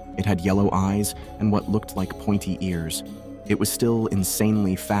 It had yellow eyes and what looked like pointy ears. It was still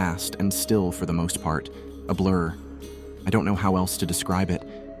insanely fast and still for the most part, a blur. I don't know how else to describe it.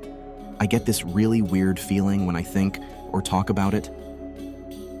 I get this really weird feeling when I think or talk about it.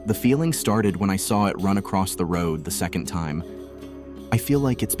 The feeling started when I saw it run across the road the second time. I feel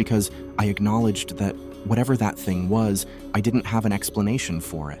like it's because I acknowledged that whatever that thing was, I didn't have an explanation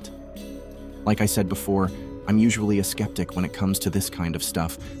for it. Like I said before, I'm usually a skeptic when it comes to this kind of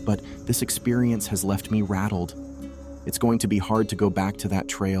stuff, but this experience has left me rattled. It's going to be hard to go back to that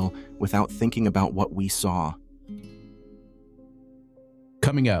trail without thinking about what we saw.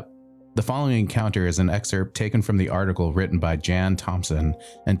 Coming up, the following encounter is an excerpt taken from the article written by Jan Thompson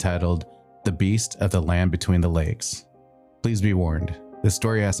entitled "The Beast of the Land Between the Lakes." Please be warned, this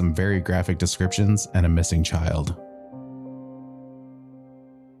story has some very graphic descriptions and a missing child.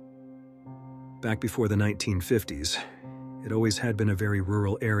 Back before the 1950s, it always had been a very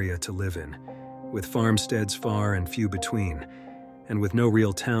rural area to live in, with farmsteads far and few between, and with no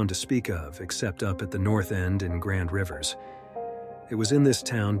real town to speak of except up at the north end in Grand Rivers. It was in this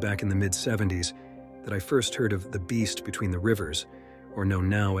town back in the mid-70s that I first heard of the Beast Between the Rivers, or known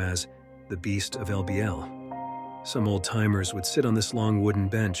now as the Beast of LBL. Some old-timers would sit on this long wooden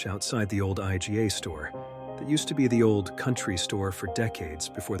bench outside the old IGA store that used to be the old country store for decades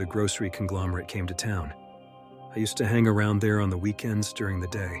before the grocery conglomerate came to town. I used to hang around there on the weekends during the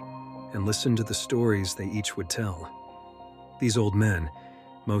day and listen to the stories they each would tell. These old men,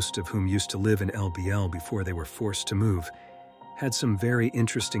 most of whom used to live in LBL before they were forced to move, had some very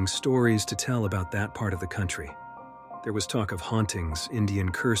interesting stories to tell about that part of the country. There was talk of hauntings,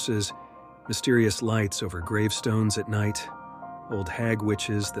 Indian curses, mysterious lights over gravestones at night, old hag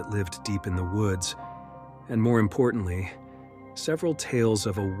witches that lived deep in the woods, and more importantly, several tales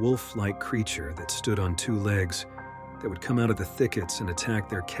of a wolf-like creature that stood on two legs that would come out of the thickets and attack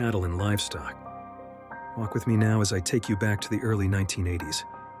their cattle and livestock. Walk with me now as I take you back to the early 1980s,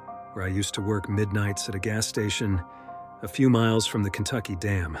 where I used to work midnights at a gas station a few miles from the Kentucky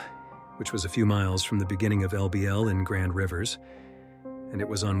Dam, which was a few miles from the beginning of LBL in Grand Rivers. And it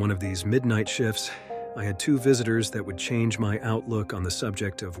was on one of these midnight shifts I had two visitors that would change my outlook on the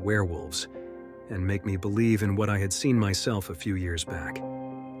subject of werewolves and make me believe in what I had seen myself a few years back,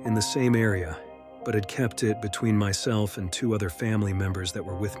 in the same area, but had kept it between myself and two other family members that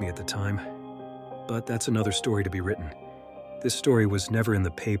were with me at the time. But that's another story to be written. This story was never in the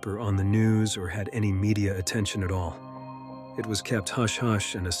paper, on the news, or had any media attention at all. It was kept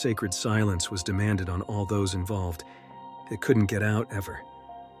hush-hush, and a sacred silence was demanded on all those involved. It couldn't get out ever.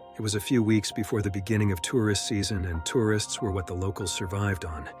 It was a few weeks before the beginning of tourist season, and tourists were what the locals survived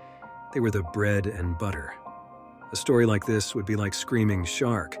on. They were the bread and butter. A story like this would be like screaming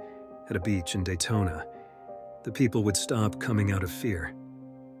 "shark" at a beach in Daytona. The people would stop coming out of fear.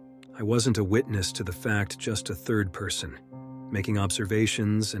 I wasn't a witness to the fact, just a third person, making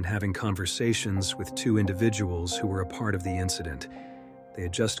observations and having conversations with two individuals who were a part of the incident. They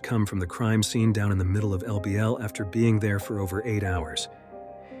had just come from the crime scene down in the middle of LBL after being there for over 8 hours.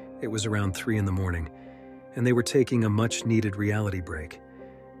 It was around 3 in the morning, and they were taking a much-needed reality break.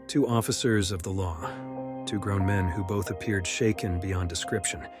 Two officers of the law, two grown men who both appeared shaken beyond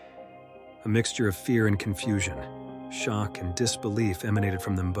description. A mixture of fear and confusion, shock and disbelief emanated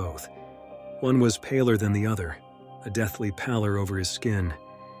from them both. One was paler than the other, a deathly pallor over his skin,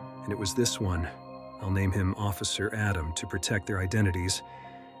 and it was this one, I'll name him Officer Adam to protect their identities,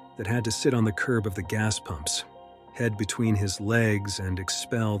 that had to sit on the curb of the gas pumps, head between his legs, and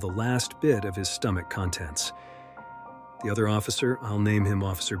expel the last bit of his stomach contents. The other officer, I'll name him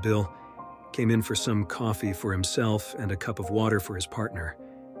Officer Bill, came in for some coffee for himself and a cup of water for his partner,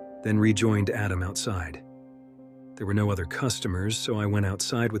 then rejoined Adam outside. There were no other customers, so I went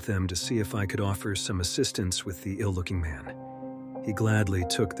outside with them to see if I could offer some assistance with the ill-looking man. He gladly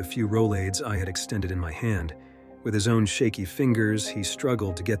took the few Rolaids I had extended in my hand. With his own shaky fingers, he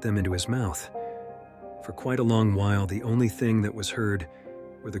struggled to get them into his mouth. For quite a long while, the only thing that was heard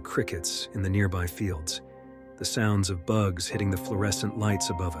were the crickets in the nearby fields, the sounds of bugs hitting the fluorescent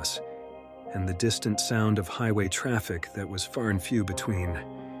lights above us, and the distant sound of highway traffic that was far and few between,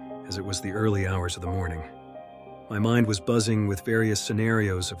 as it was the early hours of the morning. My mind was buzzing with various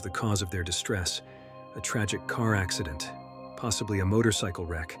scenarios of the cause of their distress: a tragic car accident, possibly a motorcycle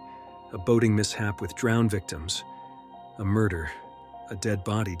wreck, a boating mishap with drowned victims, a murder, a dead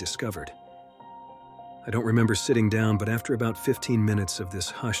body discovered. I don't remember sitting down, but after about 15 minutes of this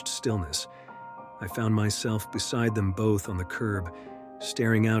hushed stillness, I found myself beside them both on the curb,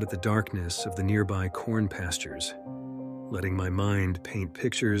 staring out at the darkness of the nearby corn pastures, letting my mind paint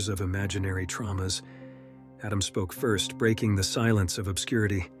pictures of imaginary traumas. Adam spoke first, breaking the silence of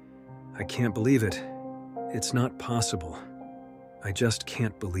obscurity. "I can't believe it. It's not possible. I just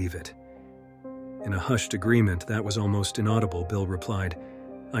can't believe it." In a hushed agreement that was almost inaudible, Bill replied,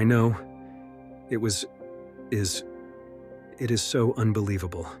 "I know. It it is so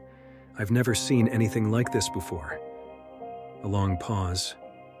unbelievable. I've never seen anything like this before." A long pause,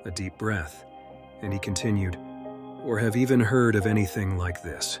 a deep breath, and he continued, "Or have even heard of anything like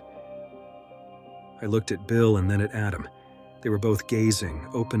this." I looked at Bill and then at Adam. They were both gazing,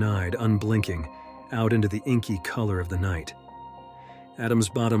 open-eyed, unblinking, out into the inky color of the night. Adam's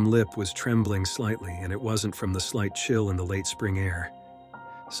bottom lip was trembling slightly, and it wasn't from the slight chill in the late spring air.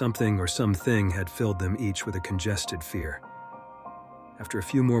 Something or something had filled them each with a congested fear. After a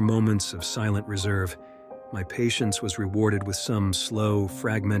few more moments of silent reserve, my patience was rewarded with some slow,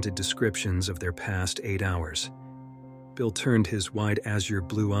 fragmented descriptions of their past 8 hours. Bill turned his wide azure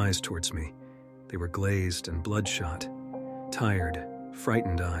blue eyes towards me. They were glazed and bloodshot, tired,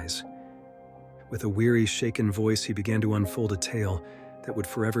 frightened eyes. With a weary, shaken voice, he began to unfold a tale that would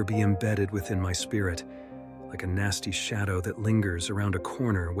forever be embedded within my spirit, like a nasty shadow that lingers around a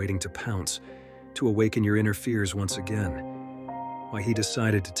corner waiting to pounce, to awaken your inner fears once again. Why he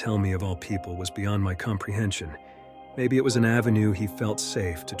decided to tell me of all people was beyond my comprehension. Maybe it was an avenue he felt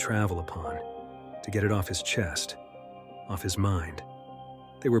safe to travel upon, to get it off his chest, off his mind.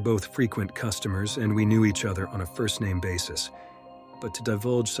 They were both frequent customers, and we knew each other on a first-name basis. But to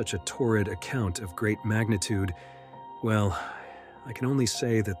divulge such a torrid account of great magnitude, well, I can only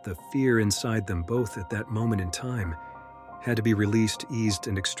say that the fear inside them both at that moment in time had to be released, eased,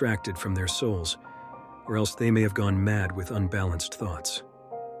 and extracted from their souls, or else they may have gone mad with unbalanced thoughts.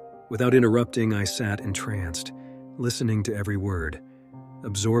 Without interrupting, I sat entranced, listening to every word,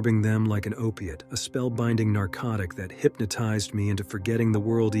 absorbing them like an opiate, a spellbinding narcotic that hypnotized me into forgetting the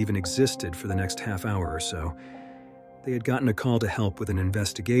world even existed for the next half hour or so. They had gotten a call to help with an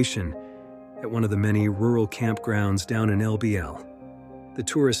investigation at one of the many rural campgrounds down in LBL. The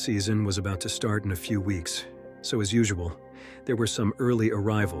tourist season was about to start in a few weeks, so as usual, there were some early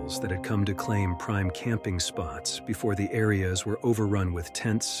arrivals that had come to claim prime camping spots before the areas were overrun with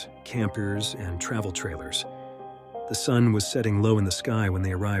tents, campers, and travel trailers. The sun was setting low in the sky when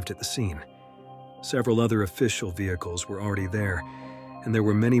they arrived at the scene. Several other official vehicles were already there, and there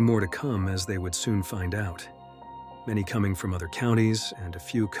were many more to come, as they would soon find out. Many coming from other counties, and a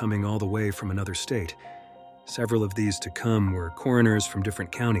few coming all the way from another state. Several of these to come were coroners from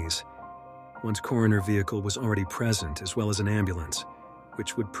different counties. One's coroner vehicle was already present, as well as an ambulance,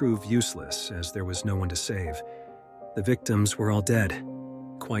 which would prove useless as there was no one to save. The victims were all dead.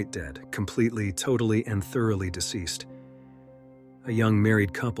 Quite dead, completely, totally, and thoroughly deceased. A young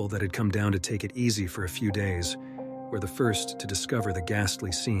married couple that had come down to take it easy for a few days were the first to discover the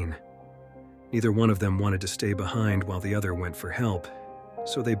ghastly scene. Neither one of them wanted to stay behind while the other went for help,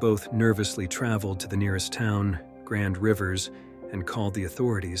 so they both nervously traveled to the nearest town, Grand Rivers, and called the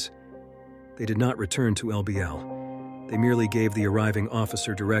authorities. They did not return to LBL. They merely gave the arriving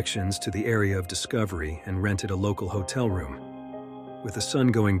officer directions to the area of discovery and rented a local hotel room. With the sun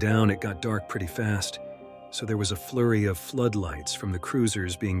going down, it got dark pretty fast, so there was a flurry of floodlights from the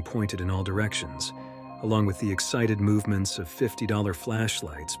cruisers being pointed in all directions, along with the excited movements of $50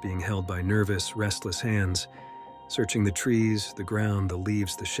 flashlights being held by nervous, restless hands, searching the trees, the ground, the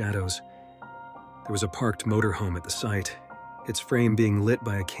leaves, the shadows. There was a parked motorhome at the site, its frame being lit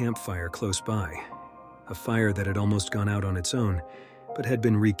by a campfire close by, a fire that had almost gone out on its own, but had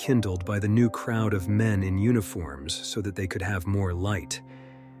been rekindled by the new crowd of men in uniforms so that they could have more light.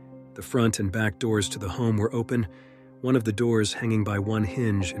 The front and back doors to the home were open, one of the doors hanging by one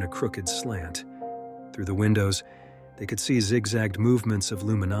hinge in a crooked slant. Through the windows, they could see zigzagged movements of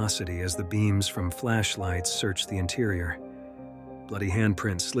luminosity as the beams from flashlights searched the interior. Bloody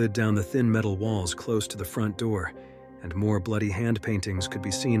handprints slid down the thin metal walls close to the front door, and more bloody hand paintings could be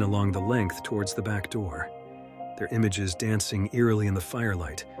seen along the length towards the back door, their images dancing eerily in the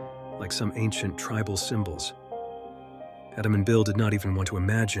firelight, like some ancient tribal symbols. Adam and Bill did not even want to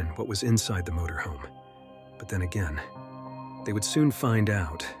imagine what was inside the motorhome. But then again, they would soon find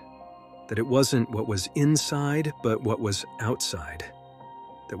out that it wasn't what was inside, but what was outside,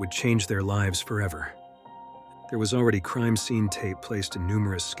 that would change their lives forever. There was already crime scene tape placed in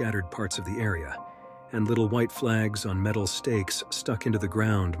numerous scattered parts of the area, and little white flags on metal stakes stuck into the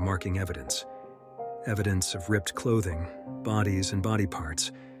ground marking evidence. Evidence of ripped clothing, bodies and body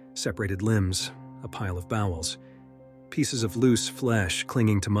parts, separated limbs, a pile of bowels, pieces of loose flesh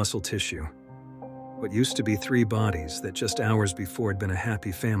clinging to muscle tissue. What used to be 3 bodies that just hours before had been a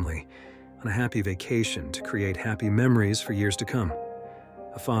happy family, on a happy vacation to create happy memories for years to come.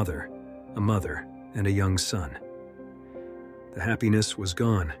 A father, a mother, and a young son. The happiness was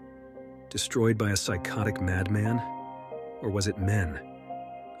gone, destroyed by a psychotic madman? Or was it men?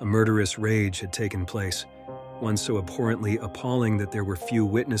 A murderous rage had taken place, one so abhorrently appalling that there were few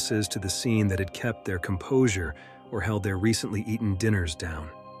witnesses to the scene that had kept their composure or held their recently eaten dinners down.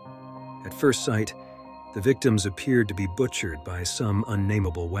 At first sight, the victims appeared to be butchered by some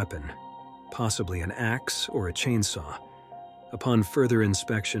unnameable weapon, possibly an axe or a chainsaw. Upon further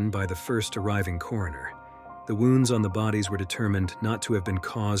inspection by the first arriving coroner, the wounds on the bodies were determined not to have been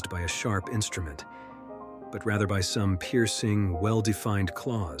caused by a sharp instrument, but rather by some piercing, well-defined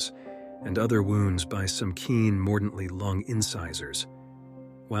claws, and other wounds by some keen, mordantly long incisors.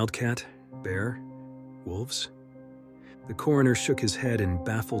 Wildcat? Bear? Wolves? The coroner shook his head in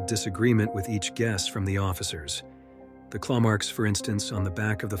baffled disagreement with each guess from the officers. The claw marks, for instance, on the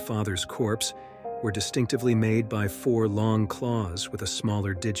back of the father's corpse were distinctively made by 4 long claws with a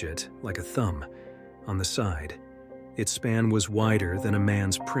smaller digit, like a thumb, on the side. Its span was wider than a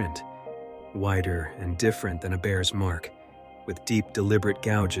man's print, wider and different than a bear's mark, with deep, deliberate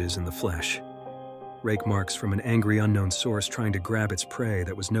gouges in the flesh. Rake marks from an angry unknown source trying to grab its prey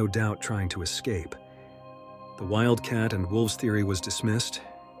that was no doubt trying to escape. The wildcat and wolves theory was dismissed,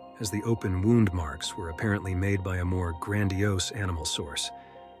 as the open wound marks were apparently made by a more grandiose animal source.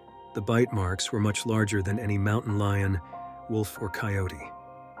 The bite marks were much larger than any mountain lion, wolf, or coyote.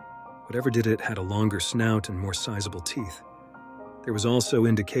 Whatever did it had a longer snout and more sizable teeth. There was also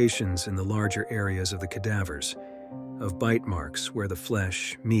indications in the larger areas of the cadavers of bite marks where the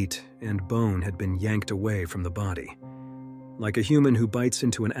flesh, meat, and bone had been yanked away from the body. Like a human who bites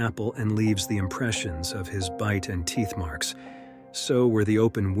into an apple and leaves the impressions of his bite and teeth marks, so were the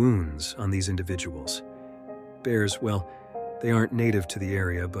open wounds on these individuals. Bears, well, they aren't native to the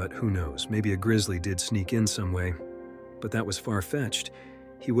area, but who knows, maybe a grizzly did sneak in some way. But that was far-fetched.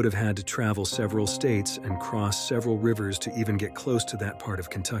 He would have had to travel several states and cross several rivers to even get close to that part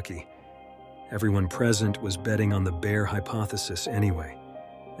of Kentucky. Everyone present was betting on the bear hypothesis anyway,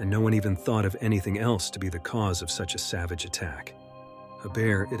 and no one even thought of anything else to be the cause of such a savage attack. A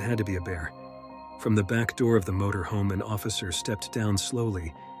bear, it had to be a bear. From the back door of the motorhome, an officer stepped down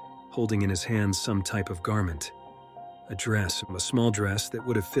slowly, holding in his hands some type of garment. A dress, a small dress that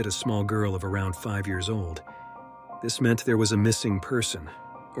would have fit a small girl of around 5 years old. This meant there was a missing person,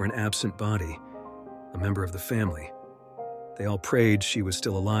 or an absent body, a member of the family. They all prayed she was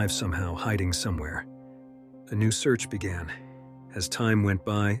still alive somehow, hiding somewhere. A new search began. As time went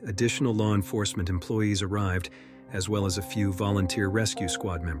by, additional law enforcement employees arrived, as well as a few volunteer rescue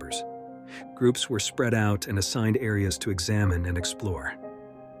squad members. Groups were spread out and assigned areas to examine and explore.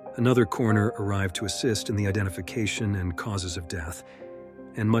 Another coroner arrived to assist in the identification and causes of death,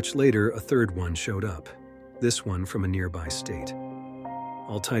 and much later a third one showed up, this one from a nearby state.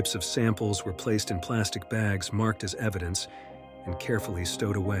 All types of samples were placed in plastic bags marked as evidence and carefully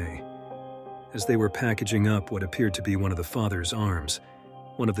stowed away. As they were packaging up what appeared to be one of the father's arms,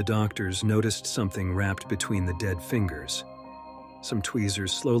 one of the doctors noticed something wrapped between the dead fingers. Some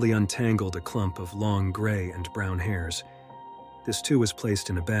tweezers slowly untangled a clump of long gray and brown hairs. This too was placed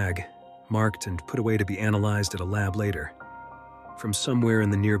in a bag, marked and put away to be analyzed at a lab later. From somewhere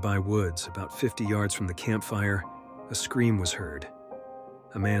in the nearby woods, about 50 yards from the campfire, a scream was heard.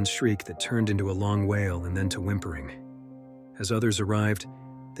 A man's shriek that turned into a long wail and then to whimpering. As others arrived,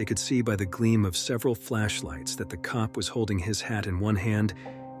 they could see by the gleam of several flashlights that the cop was holding his hat in one hand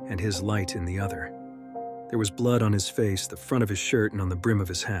and his light in the other. There was blood on his face, the front of his shirt, and on the brim of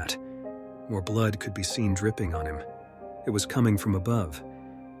his hat. More blood could be seen dripping on him. It was coming from above.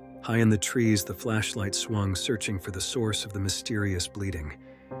 High in the trees, the flashlight swung, searching for the source of the mysterious bleeding.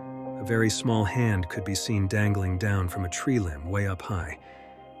 A very small hand could be seen dangling down from a tree limb way up high,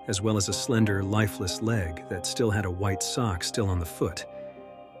 as well as a slender, lifeless leg that still had a white sock still on the foot.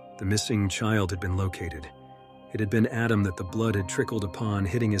 The missing child had been located. It had been Adam that the blood had trickled upon,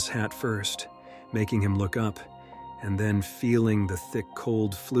 hitting his hat first, making him look up, and then feeling the thick,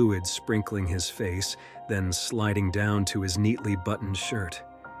 cold fluid sprinkling his face, then sliding down to his neatly buttoned shirt.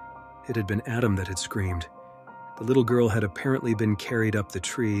 It had been Adam that had screamed. The little girl had apparently been carried up the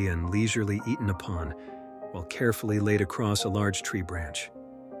tree and leisurely eaten upon, while carefully laid across a large tree branch.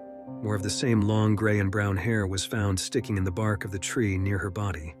 More of the same long gray and brown hair was found sticking in the bark of the tree near her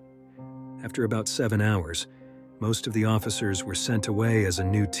body. After about 7 hours, most of the officers were sent away as a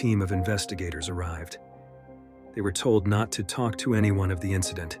new team of investigators arrived. They were told not to talk to anyone of the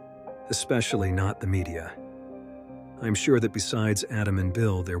incident, especially not the media. I'm sure that besides Adam and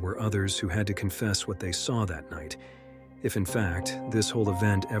Bill, there were others who had to confess what they saw that night, if in fact this whole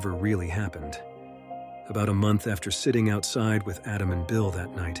event ever really happened. About a month after sitting outside with Adam and Bill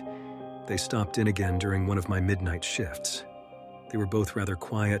that night, they stopped in again during one of my midnight shifts. They were both rather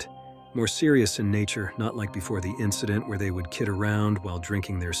quiet, more serious in nature, not like before the incident where they would kid around while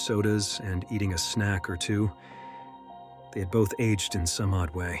drinking their sodas and eating a snack or two. They had both aged in some odd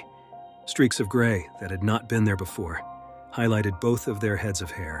way. Streaks of gray that had not been there before highlighted both of their heads of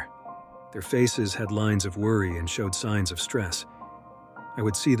hair. Their faces had lines of worry and showed signs of stress. I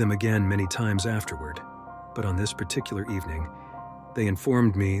would see them again many times afterward, but on this particular evening, they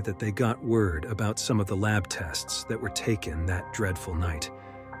informed me that they got word about some of the lab tests that were taken that dreadful night.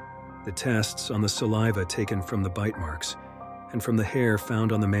 The tests on the saliva taken from the bite marks and from the hair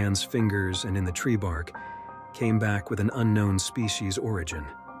found on the man's fingers and in the tree bark came back with an unknown species origin.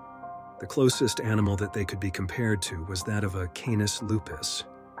 The closest animal that they could be compared to was that of a Canis lupus,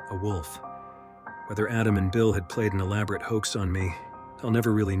 a wolf. Whether Adam and Bill had played an elaborate hoax on me, I'll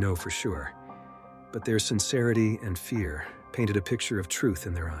never really know for sure. But their sincerity and fear painted a picture of truth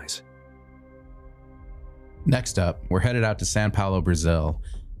in their eyes. Next up, we're headed out to Sao Paulo, Brazil,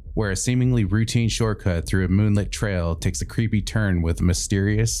 where a seemingly routine shortcut through a moonlit trail takes a creepy turn with a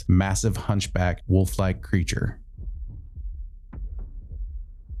mysterious, massive hunchback, wolf-like creature.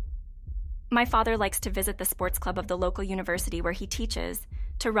 My father likes to visit the sports club of the local university where he teaches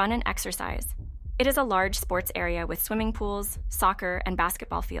to run and exercise. It is a large sports area with swimming pools, soccer, and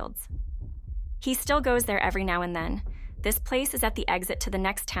basketball fields. He still goes there every now and then. This place is at the exit to the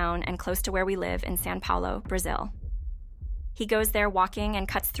next town and close to where we live in Sao Paulo, Brazil. He goes there walking and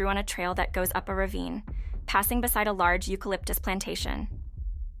cuts through on a trail that goes up a ravine, passing beside a large eucalyptus plantation.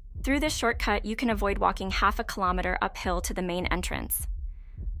 Through this shortcut, you can avoid walking half a kilometer uphill to the main entrance.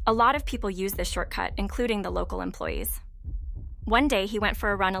 A lot of people use this shortcut, including the local employees. One day, he went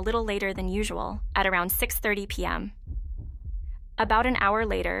for a run a little later than usual, at around 6:30 p.m. About an hour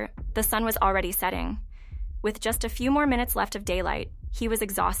later, the sun was already setting. With just a few more minutes left of daylight, he was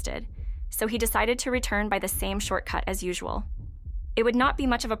exhausted, so he decided to return by the same shortcut as usual. It would not be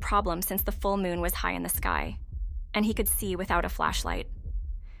much of a problem since the full moon was high in the sky, and he could see without a flashlight.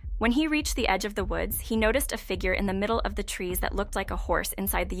 When he reached the edge of the woods, he noticed a figure in the middle of the trees that looked like a horse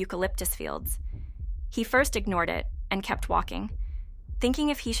inside the eucalyptus fields. He first ignored it and kept walking, thinking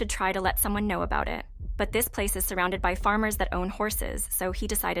if he should try to let someone know about it. But this place is surrounded by farmers that own horses, so he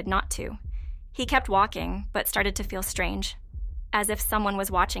decided not to. He kept walking, but started to feel strange, as if someone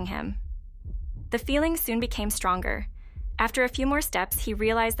was watching him. The feeling soon became stronger. After a few more steps, he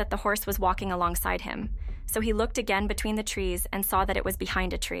realized that the horse was walking alongside him, so he looked again between the trees and saw that it was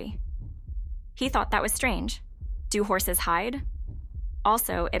behind a tree. He thought that was strange. Do horses hide?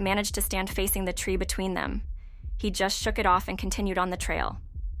 Also, it managed to stand facing the tree between them. He just shook it off and continued on the trail.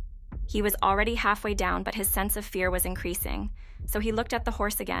 He was already halfway down, but his sense of fear was increasing, so he looked at the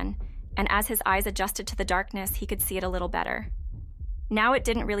horse again, and as his eyes adjusted to the darkness, he could see it a little better. Now it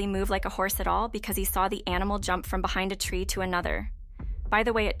didn't really move like a horse at all because he saw the animal jump from behind a tree to another. By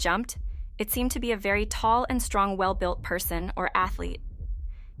the way it jumped, it seemed to be a very tall and strong, well-built person or athlete.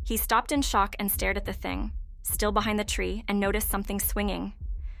 He stopped in shock and stared at the thing, still behind the tree, and noticed something swinging.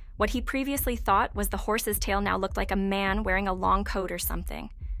 What he previously thought was the horse's tail now looked like a man wearing a long coat or something,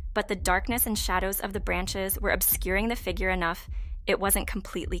 but the darkness and shadows of the branches were obscuring the figure enough it wasn't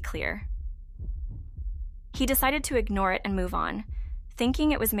completely clear. He decided to ignore it and move on,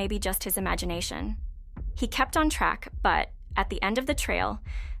 thinking it was maybe just his imagination. He kept on track, but at the end of the trail,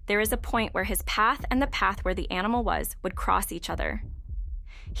 there is a point where his path and the path where the animal was would cross each other.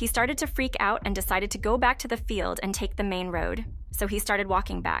 He started to freak out and decided to go back to the field and take the main road, so he started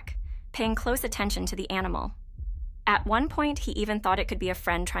walking back, paying close attention to the animal. At one point, he even thought it could be a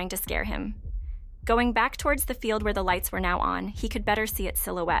friend trying to scare him. Going back towards the field where the lights were now on, he could better see its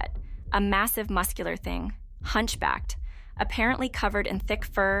silhouette, a massive muscular thing, hunchbacked, apparently covered in thick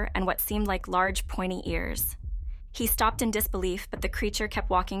fur and what seemed like large pointy ears. He stopped in disbelief, but the creature kept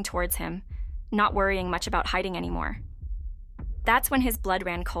walking towards him, not worrying much about hiding anymore. That's when his blood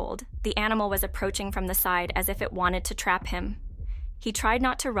ran cold. The animal was approaching from the side as if it wanted to trap him. He tried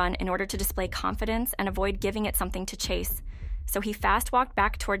not to run in order to display confidence and avoid giving it something to chase, so he fast walked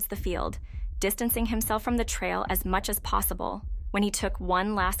back towards the field, distancing himself from the trail as much as possible when he took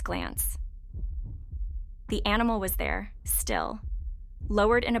one last glance. The animal was there, still,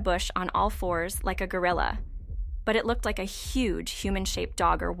 lowered in a bush on all fours like a gorilla, but it looked like a huge human-shaped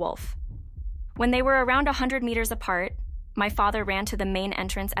dog or wolf. When they were around 100 meters apart, my father ran to the main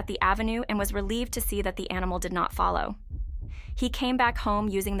entrance at the avenue and was relieved to see that the animal did not follow. He came back home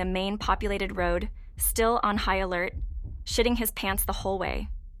using the main populated road, still on high alert, shitting his pants the whole way.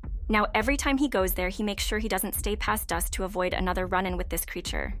 Now every time he goes there, he makes sure he doesn't stay past dusk to avoid another run-in with this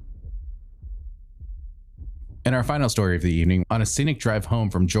creature. In our final story of the evening, on a scenic drive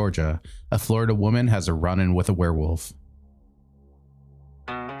home from Georgia, a Florida woman has a run-in with a werewolf.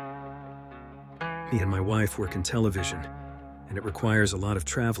 Me and my wife work in television, and it requires a lot of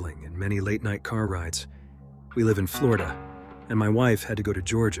traveling and many late-night car rides. We live in Florida, and my wife had to go to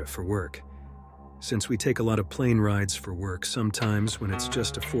Georgia for work. Since we take a lot of plane rides for work, sometimes when it's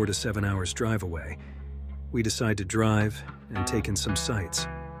just a 4 to 7 hours drive away, we decide to drive and take in some sights.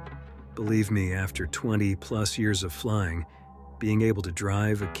 Believe me, after 20 plus years of flying, being able to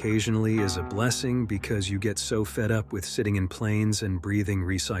drive occasionally is a blessing because you get so fed up with sitting in planes and breathing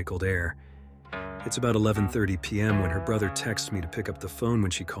recycled air. It's about 11:30 p.m. when her brother texts me to pick up the phone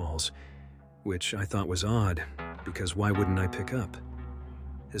when she calls, which I thought was odd, because why wouldn't I pick up?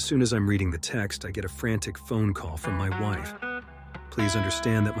 As soon as I'm reading the text, I get a frantic phone call from my wife. Please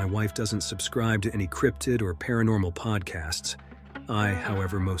understand that my wife doesn't subscribe to any cryptid or paranormal podcasts. I,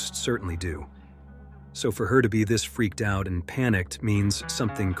 however, most certainly do. So for her to be this freaked out and panicked means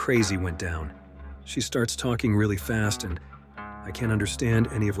something crazy went down. She starts talking really fast and I can't understand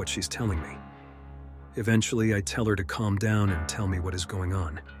any of what she's telling me. Eventually, I tell her to calm down and tell me what is going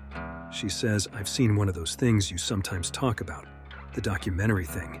on. She says, "I've seen one of those things you sometimes talk about, the documentary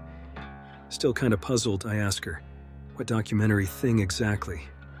thing." Still kind of puzzled, I ask her, "What documentary thing exactly?"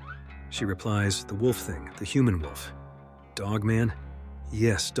 She replies, "The wolf thing, the human wolf." "Dogman?"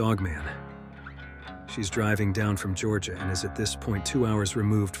 "Yes, Dogman." She's driving down from Georgia and is at this point 2 hours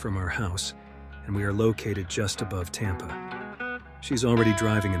removed from our house, and we are located just above Tampa. She's already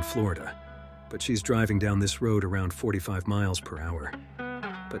driving in Florida, but she's driving down this road around 45 miles per hour.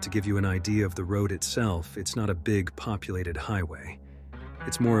 But to give you an idea of the road itself, it's not a big populated highway.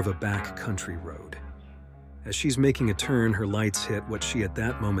 It's more of a backcountry road. As she's making a turn, her lights hit what she at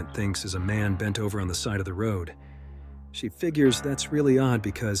that moment thinks is a man bent over on the side of the road. She figures that's really odd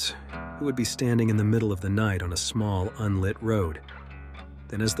because who would be standing in the middle of the night on a small, unlit road?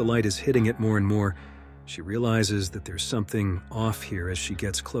 Then as the light is hitting it more and more, she realizes that there's something off here as she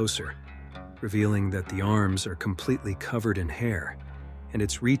gets closer, revealing that the arms are completely covered in hair, and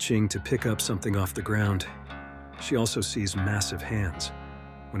it's reaching to pick up something off the ground. She also sees massive hands.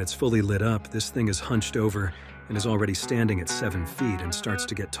 When it's fully lit up, this thing is hunched over and is already standing at 7 feet and starts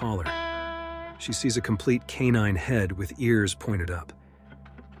to get taller. She sees a complete canine head with ears pointed up.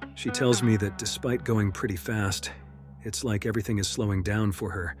 She tells me that despite going pretty fast, it's like everything is slowing down for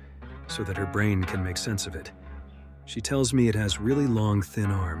her so that her brain can make sense of it. She tells me it has really long,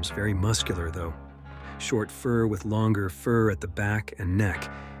 thin arms, very muscular though. Short fur with longer fur at the back and neck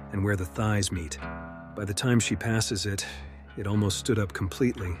and where the thighs meet. By the time she passes it, it almost stood up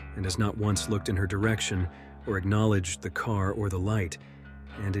completely and has not once looked in her direction or acknowledged the car or the light,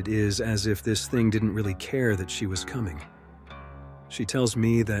 and it is as if this thing didn't really care that she was coming. She tells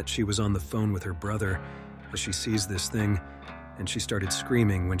me that she was on the phone with her brother as she sees this thing, and she started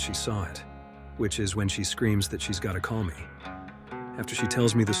screaming when she saw it, which is when she screams that she's got to call me. After she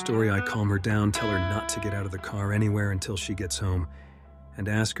tells me the story, I calm her down, tell her not to get out of the car anywhere until she gets home, and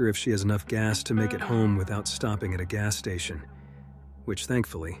ask her if she has enough gas to make it home without stopping at a gas station, which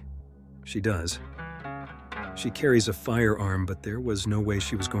thankfully, she does. She carries a firearm, but there was no way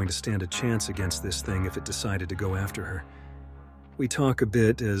she was going to stand a chance against this thing if it decided to go after her. We talk a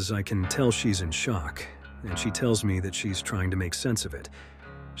bit as I can tell she's in shock, and she tells me that she's trying to make sense of it.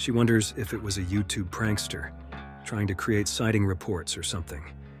 She wonders if it was a YouTube prankster, trying to create sighting reports or something.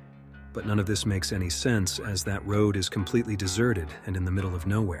 But none of this makes any sense as that road is completely deserted and in the middle of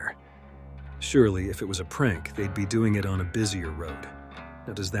nowhere. Surely, if it was a prank, they'd be doing it on a busier road.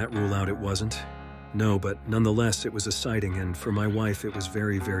 Now, does that rule out it wasn't? No, but nonetheless, it was a sighting, and for my wife, it was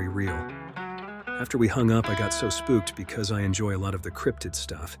very, very real. After we hung up, I got so spooked because I enjoy a lot of the cryptid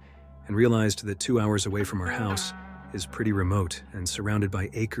stuff, and realized that 2 hours away from our house is pretty remote and surrounded by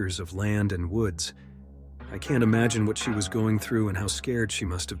acres of land and woods. I can't imagine what she was going through and how scared she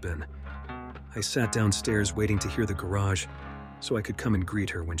must have been. I sat downstairs waiting to hear the garage so I could come and greet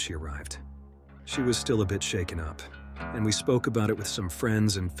her when she arrived. She was still a bit shaken up, and we spoke about it with some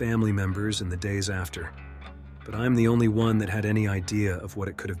friends and family members in the days after. But I'm the only one that had any idea of what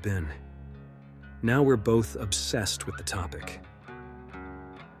it could have been. Now we're both obsessed with the topic.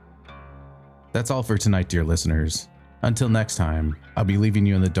 That's all for tonight, dear listeners. Until next time, I'll be leaving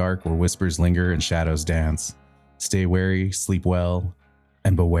you in the dark where whispers linger and shadows dance. Stay wary, sleep well,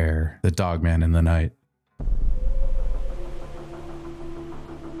 and beware the Dogman in the night.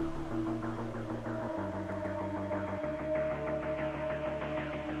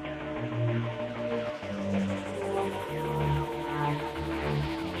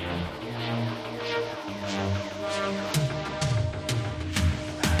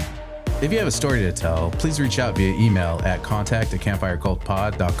 If you have a story to tell, please reach out via email at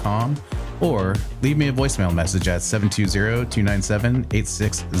contact@campfirecultpod.com or leave me a voicemail message at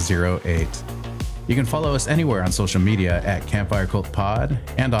 720-297-8608. You can follow us anywhere on social media at Campfire Cult Pod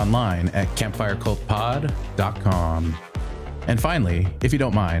and online at campfirecultpod.com. And finally, if you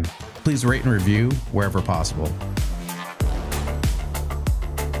don't mind, please rate and review wherever possible.